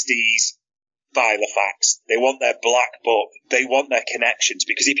Dynasty's Filofax. They want their black book. They want their connections.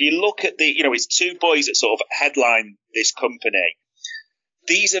 Because if you look at it's two boys that sort of headline this company.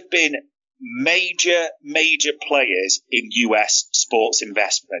 These have been major players in US sports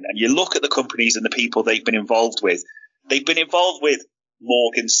investment. And you look at the companies and the people they've been involved with. They've been involved with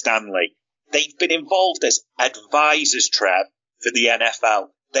Morgan Stanley. They've been involved as advisors, Trev, for the NFL.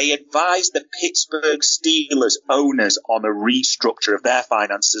 They advised the Pittsburgh Steelers owners on a restructure of their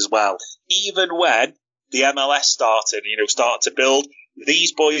finances as well. Even when the MLS started to build,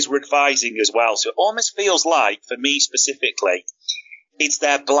 these boys were advising as well. So it almost feels like, for me specifically, it's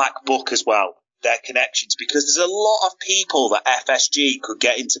their black book as well, their connections, because there's a lot of people that FSG could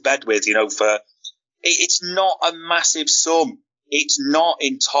get into bed with, it's not a massive sum. It's not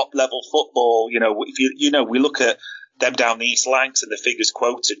in top level football. If we look at them down the East Lancs and the figures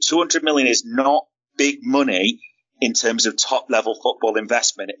quoted, 200 million is not big money in terms of top level football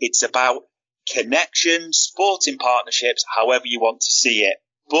investment. It's about connections, sporting partnerships, however you want to see it.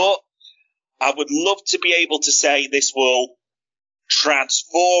 But I would love to be able to say this will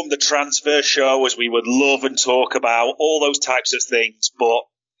transform the transfer show, as we would love and talk about, all those types of things. But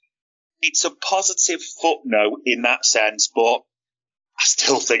it's a positive footnote in that sense. But I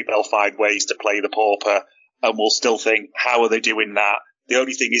still think they'll find ways to play the pauper. And we'll still think, how are they doing that? The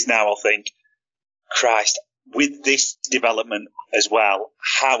only thing is now I'll think, Christ, with this development as well,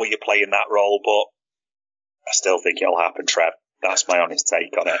 how are you playing that role? But I still think it'll happen, Trev. That's my honest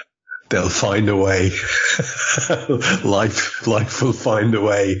take on it. They'll find a way. Life will find a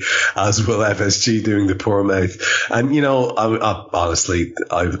way, as will FSG doing the poor mouth. And, I honestly,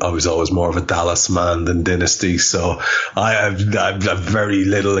 I was always more of a Dallas man than Dynasty. So I have very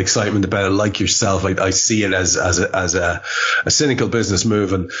little excitement about it. Like yourself, I see it as a cynical business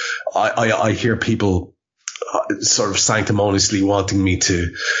move. And I hear people sort of sanctimoniously wanting me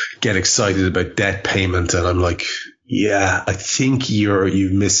to get excited about debt payment. And I'm like, yeah, I think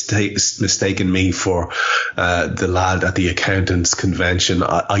you've mistaken me for the lad at the accountants convention.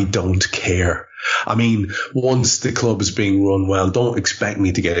 I don't care. I mean, once the club is being run well, don't expect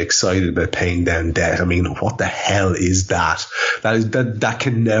me to get excited about paying down debt. I mean, what the hell is that? That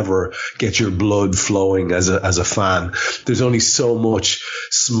can never get your blood flowing as a fan. There's only so much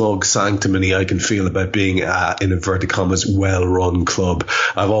smug sanctimony I can feel about being in inverted commas well-run club.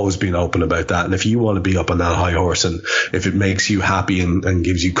 I've always been open about that. And if you want to be up on that high horse, and if it makes you happy and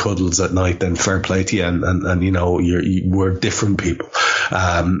gives you cuddles at night, then fair play to you. And we're different people.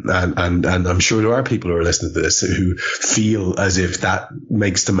 And I'm sure there are people who are listening to this who feel as if that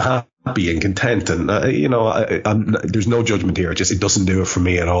makes them happy and content. And, there's no judgment here. It doesn't do it for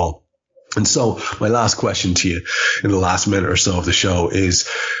me at all. And so my last question to you in the last minute or so of the show is,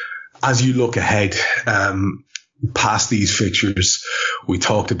 as you look ahead, past these fixtures, we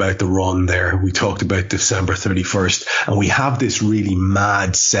talked about the run there. We talked about December 31st, and we have this really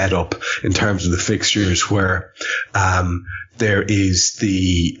mad setup in terms of the fixtures where, there is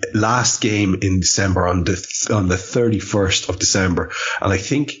the last game in December on the 31st of December. And I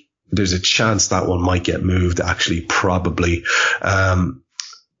think there's a chance that one might get moved, actually, probably. And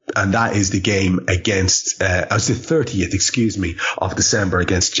that is the game against, it's the 30th, of December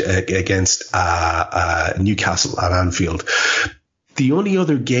against Newcastle at Anfield. The only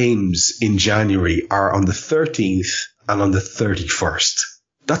other games in January are on the 13th and on the 31st.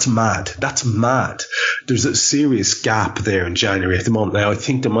 That's mad. There's a serious gap there in January at the moment. Now, I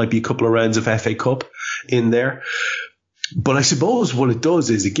think there might be a couple of rounds of FA Cup in there. But I suppose what it does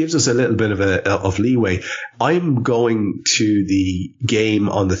is it gives us a little bit of leeway. I'm going to the game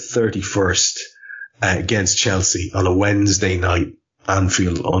on the 31st against Chelsea on a Wednesday night,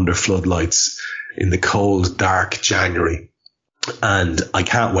 Anfield under floodlights in the cold, dark January. And I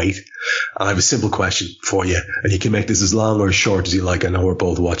can't wait. And I have a simple question for you. And you can make this as long or as short as you like. I know we're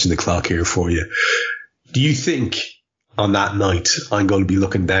both watching the clock here for you. Do you think on that night I'm going to be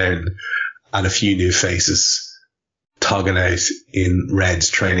looking down at a few new faces togging out in Red's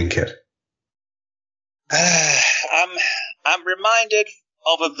training kit? I'm reminded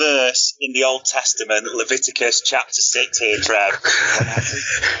of a verse in the Old Testament, Leviticus chapter 6 here, Trev.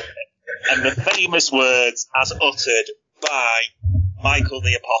 And the famous words as uttered by Michael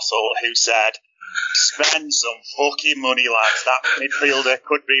the Apostle, who said, spend some fucking money, lads. That midfielder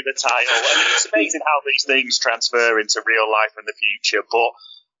could be the title. And it's amazing how these things transfer into real life in the future. But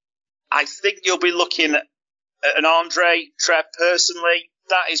I think you'll be looking at an Andre, Trev, personally.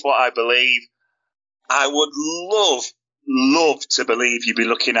 That is what I believe. I would love to believe you'd be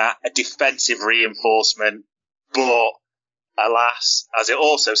looking at a defensive reinforcement. But alas, as it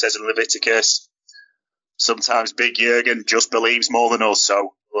also says in Leviticus, sometimes Big Jurgen just believes more than us,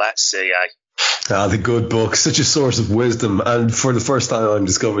 so let's see, eh? The good book, such a source of wisdom. And for the first time, I'm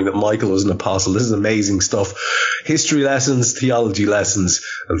discovering that Michael was an apostle. This is amazing stuff. History lessons, theology lessons,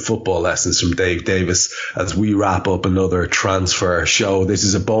 and football lessons from Dave Davis as we wrap up another transfer show. This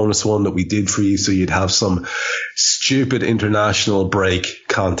is a bonus one that we did for you, so you'd have some stupid international break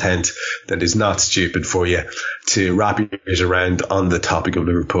content that is not stupid for you to wrap your ears around on the topic of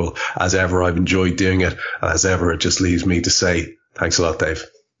Liverpool. As ever, I've enjoyed doing it. And as ever, it just leaves me to say thanks a lot, Dave.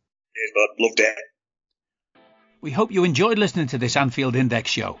 Loved it. We hope you enjoyed listening to this Anfield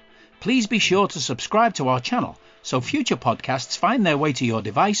Index show. Please be sure to subscribe to our channel so future podcasts find their way to your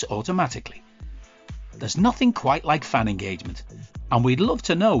device automatically. There's nothing quite like fan engagement, and we'd love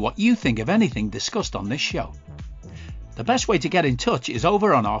to know what you think of anything discussed on this show. The best way to get in touch is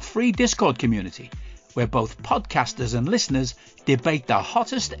over on our free Discord community, where both podcasters and listeners debate the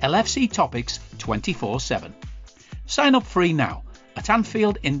hottest LFC topics 24/7. Sign up free now at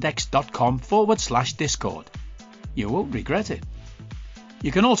AnfieldIndex.com/Discord. You won't regret it.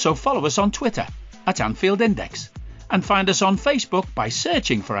 You can also follow us on Twitter at Anfield Index and find us on Facebook by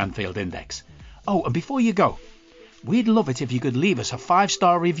searching for Anfield Index. Oh, and before you go, we'd love it if you could leave us a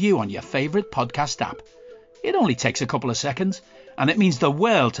 5-star review on your favourite podcast app. It only takes a couple of seconds, and it means the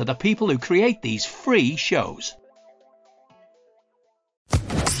world to the people who create these free shows.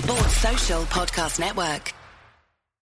 Sports Social Podcast Network.